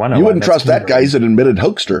not even one. You wouldn't trust that guy. He's an admitted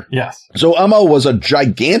hoaxer. Yes. So UMO was a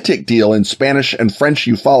gigantic deal in Spanish and French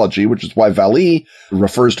ufology, which is why Vallee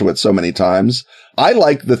refers to it so many times. I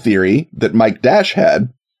like the theory that Mike Dash had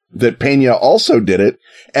that Peña also did it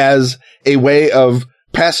as a way of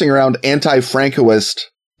passing around anti-Francoist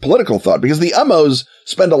political thought, because the UMOs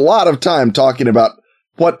spend a lot of time talking about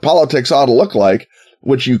what politics ought to look like,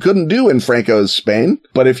 which you couldn't do in Franco's Spain.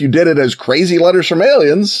 But if you did it as crazy letters from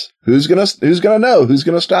aliens, who's gonna know? Who's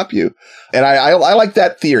gonna stop you? And I like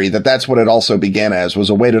that theory that that's what it also began as, was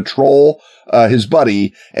a way to troll his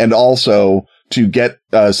buddy and also to get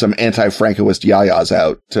some anti-Francoist yayas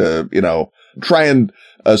out to, try and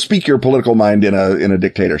speak your political mind in a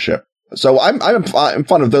dictatorship. So I'm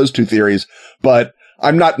fond of those two theories, but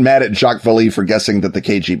I'm not mad at Jacques Vallee for guessing that the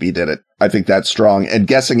KGB did it. I think that's strong, and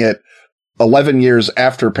guessing it 11 years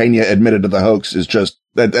after Peña admitted to the hoax is just,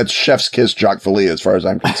 that's chef's kiss Jacques Vallee as far as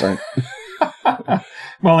I'm concerned.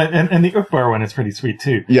 Well, and the Ukbar one is pretty sweet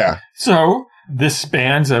too. Yeah. So this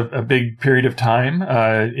spans a big period of time.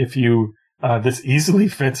 This easily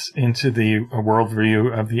fits into the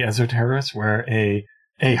worldview of the esoterists, where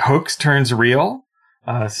a hoax turns real.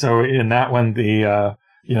 So in that one, the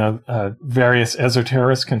various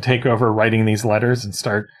esoterists can take over writing these letters and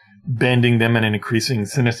start bending them in an increasing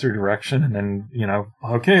sinister direction. And then,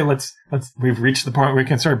 okay, we've reached the point where we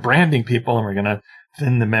can start branding people, and we're going to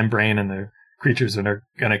thin the membrane and the creatures that are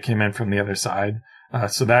going to come in from the other side.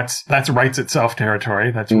 So that's writes itself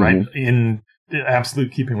territory. That's right in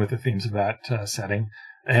absolute keeping with the themes of that setting.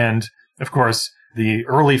 And of course, the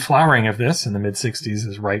early flowering of this in the mid 60s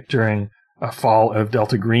is right during a fall of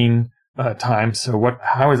Delta Green time. So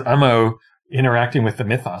how is UMO interacting with the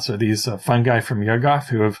mythos? Are these fungi from Yuggoth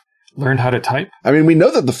who have learned how to type? I mean, we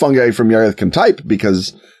know that the fungi from Yuggoth can type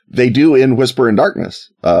because they do in Whisper in Darkness.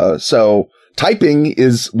 So typing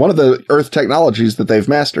is one of the Earth technologies that they've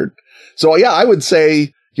mastered. So yeah, I would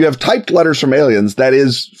say you have typed letters from aliens. That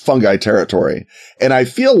is fungi territory. And I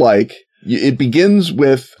feel like it begins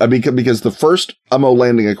with, because the first UMO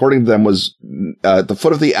landing, according to them, was at the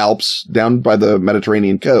foot of the Alps down by the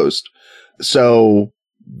Mediterranean coast. So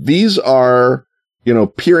these are,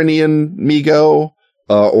 Pyrenean Migo,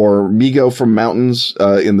 or Migo from mountains,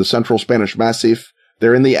 in the central Spanish Massif.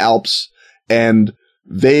 They're in the Alps, and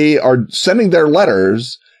they are sending their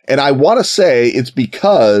letters. And I want to say it's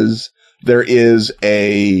because there is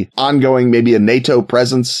maybe a NATO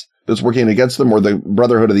presence that's working against them, or the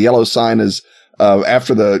Brotherhood of the Yellow Sign is,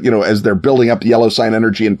 after as they're building up the Yellow Sign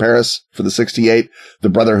energy in Paris for the 68, the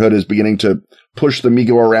Brotherhood is beginning to push the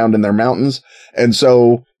Migo around in their mountains. And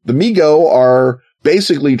so the Migo are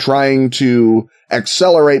basically trying to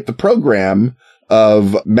accelerate the program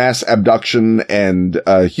of mass abduction and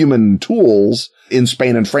human tools in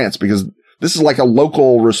Spain and France, because this is like a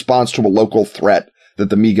local response to a local threat that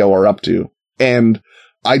the Migo are up to. And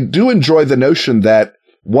I do enjoy the notion that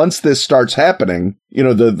once this starts happening,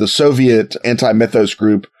 the Soviet anti-mythos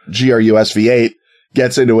group, GRUSV-8,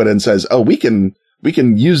 gets into it and says, oh, we can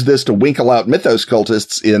use this to winkle out mythos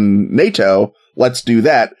cultists in NATO. Let's do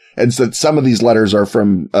that. And so some of these letters are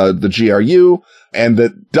from the GRU, and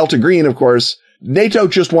that Delta Green, of course, NATO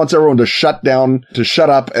just wants everyone to shut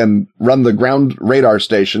up and run the ground radar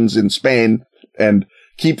stations in Spain and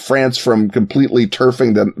keep France from completely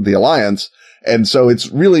turfing the alliance. And so it's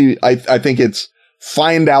really, I think it's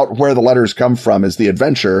find out where the letters come from is the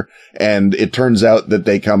adventure. And it turns out that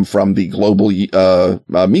they come from the global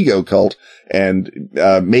MiGO cult. And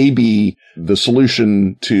maybe the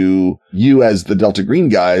solution to you as the Delta Green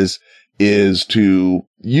guys is to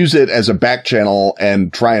use it as a back channel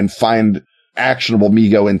and try and find actionable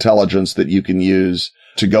MiGO intelligence that you can use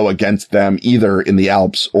to go against them either in the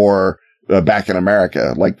Alps or back in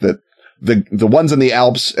America. Like the ones in the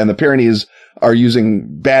Alps and the Pyrenees are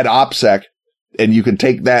using bad OPSEC, and you can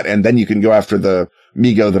take that and then you can go after the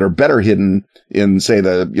MiGO that are better hidden in, say,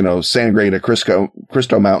 the, Sangre de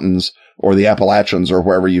Cristo Mountains or the Appalachians or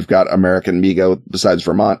wherever you've got American MiGO besides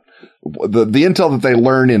Vermont. The intel that they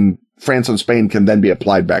learn in France and Spain can then be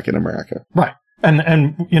applied back in America. Right.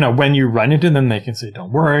 And when you run into them, they can say,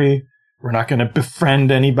 don't worry, we're not going to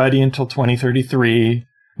befriend anybody until 2033.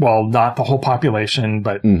 Well, not the whole population,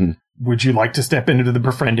 but would you like to step into the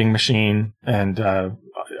befriending machine? And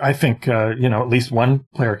I think, at least one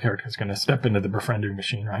player character is going to step into the befriending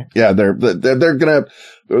machine, right? Yeah, they're going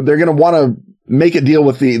to want to make a deal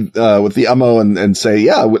with the UMO and say,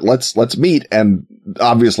 yeah, let's meet. And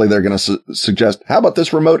obviously they're going to suggest, how about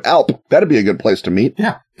this remote Alp? That'd be a good place to meet.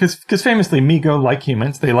 Yeah. Because famously MiGO, like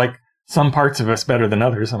humans, they like some parts of us better than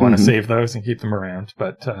others. I want to save those and keep them around.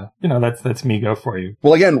 But, that's MiGO for you.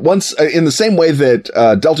 Well, again, once in the same way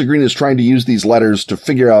that Delta Green is trying to use these letters to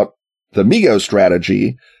figure out the MiGO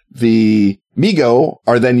strategy, the MiGO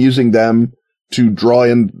are then using them to draw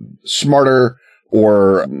in smarter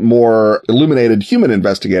or more illuminated human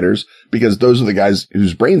investigators, because those are the guys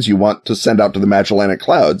whose brains you want to send out to the Magellanic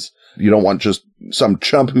Clouds. You don't want just some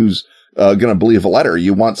chump who's going to believe a letter.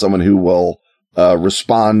 You want someone who will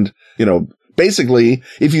respond. Basically,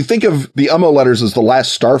 if you think of the UMO letters as the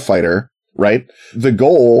last starfighter, right? The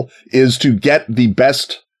goal is to get the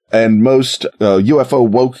best and most UFO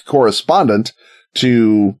woke correspondent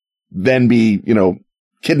to then be,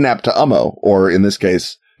 kidnapped to UMO, or in this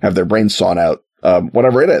case, have their brains sawn out.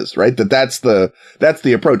 Whatever it is, right? That's the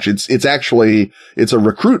approach. It's actually a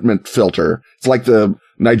recruitment filter. It's like the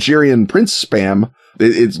Nigerian prince spam.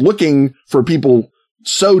 It's looking for people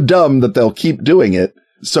so dumb that they'll keep doing it,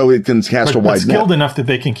 so it can cast a wide net. Skilled enough that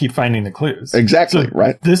they can keep finding the clues. Exactly,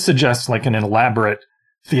 right. This suggests like an elaborate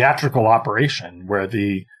theatrical operation where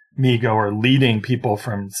the MiGO are leading people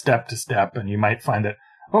from step to step, and you might find that,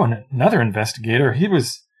 and another investigator, he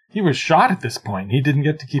was shot at this point. He didn't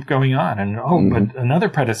get to keep going on. And, but another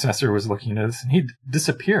predecessor was looking at this and he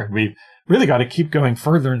disappeared. We've really got to keep going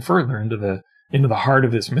further and further into the heart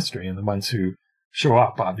of this mystery. And the ones who show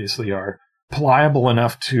up obviously are pliable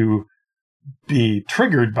enough to be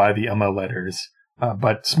triggered by the UMO letters,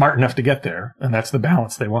 but smart enough to get there. And that's the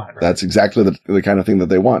balance they want. Right? That's exactly the kind of thing that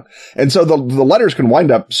they want. And so the letters can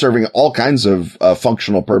wind up serving all kinds of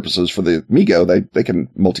functional purposes for the MiGO. They can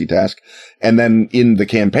multitask. And then in the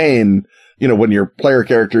campaign, when your player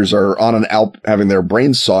characters are on an Alp having their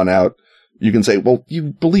brains sawn out, you can say, well,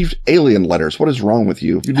 you believed alien letters. What is wrong with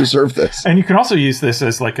you? You deserve this. And you can also use this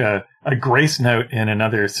as like a grace note in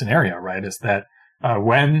another scenario, right? Is that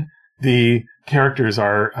when the characters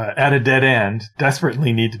are at a dead end,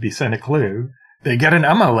 desperately need to be sent a clue, they get an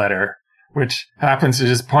UMO letter, which happens to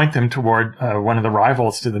just point them toward one of the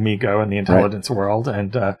rivals to the MiGO in the intelligence world.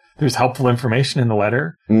 And there's helpful information in the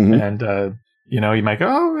letter. And, you might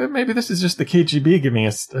go, maybe this is just the KGB giving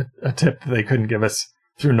us a tip that they couldn't give us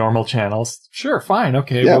through normal channels. Sure, fine.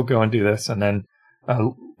 Okay, we'll go and do this. And then,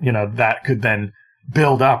 that could then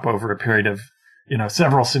build up over a period of,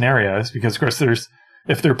 several scenarios, because of course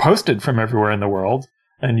if they're posted from everywhere in the world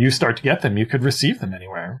and you start to get them, you could receive them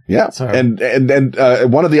anywhere. Yeah. So, and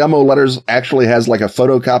one of the UMO letters actually has like a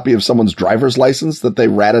photocopy of someone's driver's license that they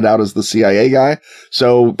ratted out as the CIA guy.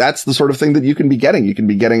 So that's the sort of thing that you can be getting. You can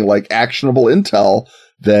be getting like actionable intel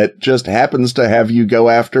that just happens to have you go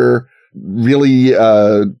after really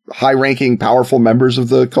high-ranking, powerful members of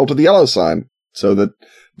the Cult of the Yellow Sign, so that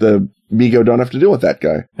the MiGO don't have to deal with that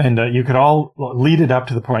guy. And you could all lead it up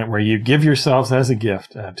to the point where you give yourselves as a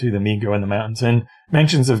gift to the MiGO in the mountains. And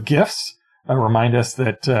mentions of gifts remind us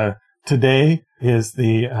that today is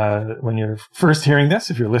when you're first hearing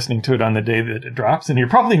this, if you're listening to it on the day that it drops, and you're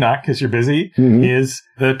probably not because you're busy, is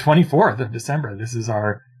the 24th of December. This is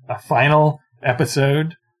our final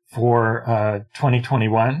episode for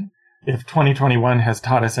 2021. if 2021 has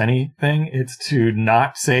taught us anything, it's to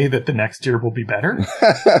not say that the next year will be better.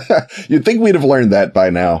 You'd think we'd have learned that by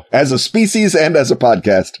now, as a species and as a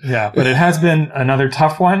podcast. Yeah, but it has been another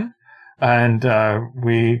tough one, and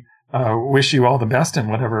we wish you all the best in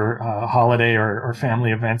whatever holiday or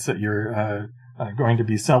family events that you're going to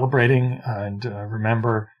be celebrating, and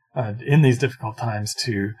remember in these difficult times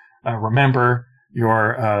to remember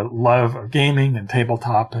your love of gaming and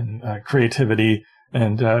tabletop and creativity,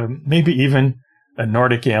 and maybe even a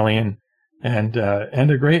Nordic alien and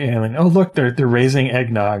a gray alien. Oh, look, they're raising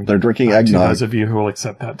eggnog. They're drinking eggnog. To those of you who will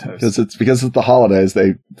accept that toast. Because it's the holidays.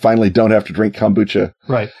 They finally don't have to drink kombucha.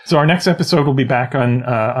 Right. So our next episode will be back on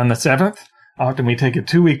the 7th. Often we take a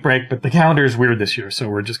 2-week break, but the calendar is weird this year, so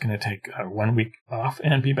we're just going to take 1 week off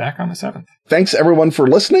and be back on the 7th. Thanks, everyone, for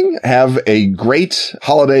listening. Have a great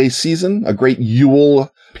holiday season, a great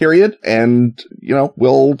Yule period, and,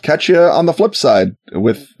 we'll catch you on the flip side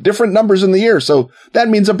with different numbers in the year, so that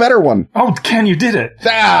means a better one. Oh, Ken, you did it!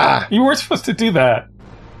 Ah! You weren't supposed to do that.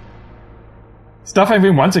 Stuff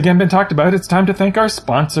having once again been talked about, it's time to thank our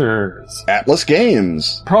sponsors. Atlas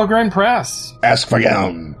Games. Pearl Press. Ask for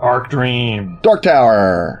Gown. Arc Dream. Dork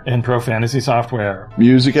Tower. And Pro Fantasy Software.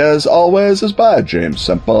 Music, as always, is by James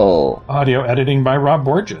Semple. Audio editing by Rob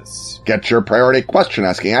Borges. Get your priority question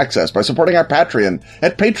asking access by supporting our Patreon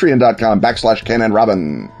at patreon.com/Ken and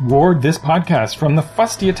Robin. Ward this podcast from the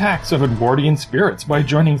fusty attacks of Edwardian spirits by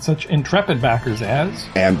joining such intrepid backers as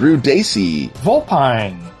Andrew Dacey.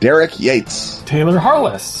 Volpine. Derek Yates. Taylor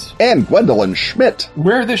Harless. And Gwendolyn Schmidt.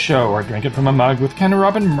 Wear this show or drink it from a mug with Ken and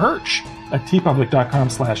Robin merch at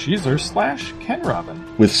tpublic.com/user/Ken Robin.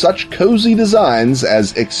 With such cozy designs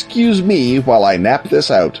as excuse me while I nap this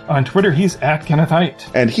out. On Twitter, he's at Kenneth Hite.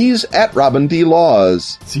 And he's at Robin D.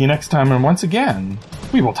 Laws. See you next time, and once again,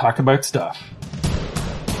 we will talk about stuff.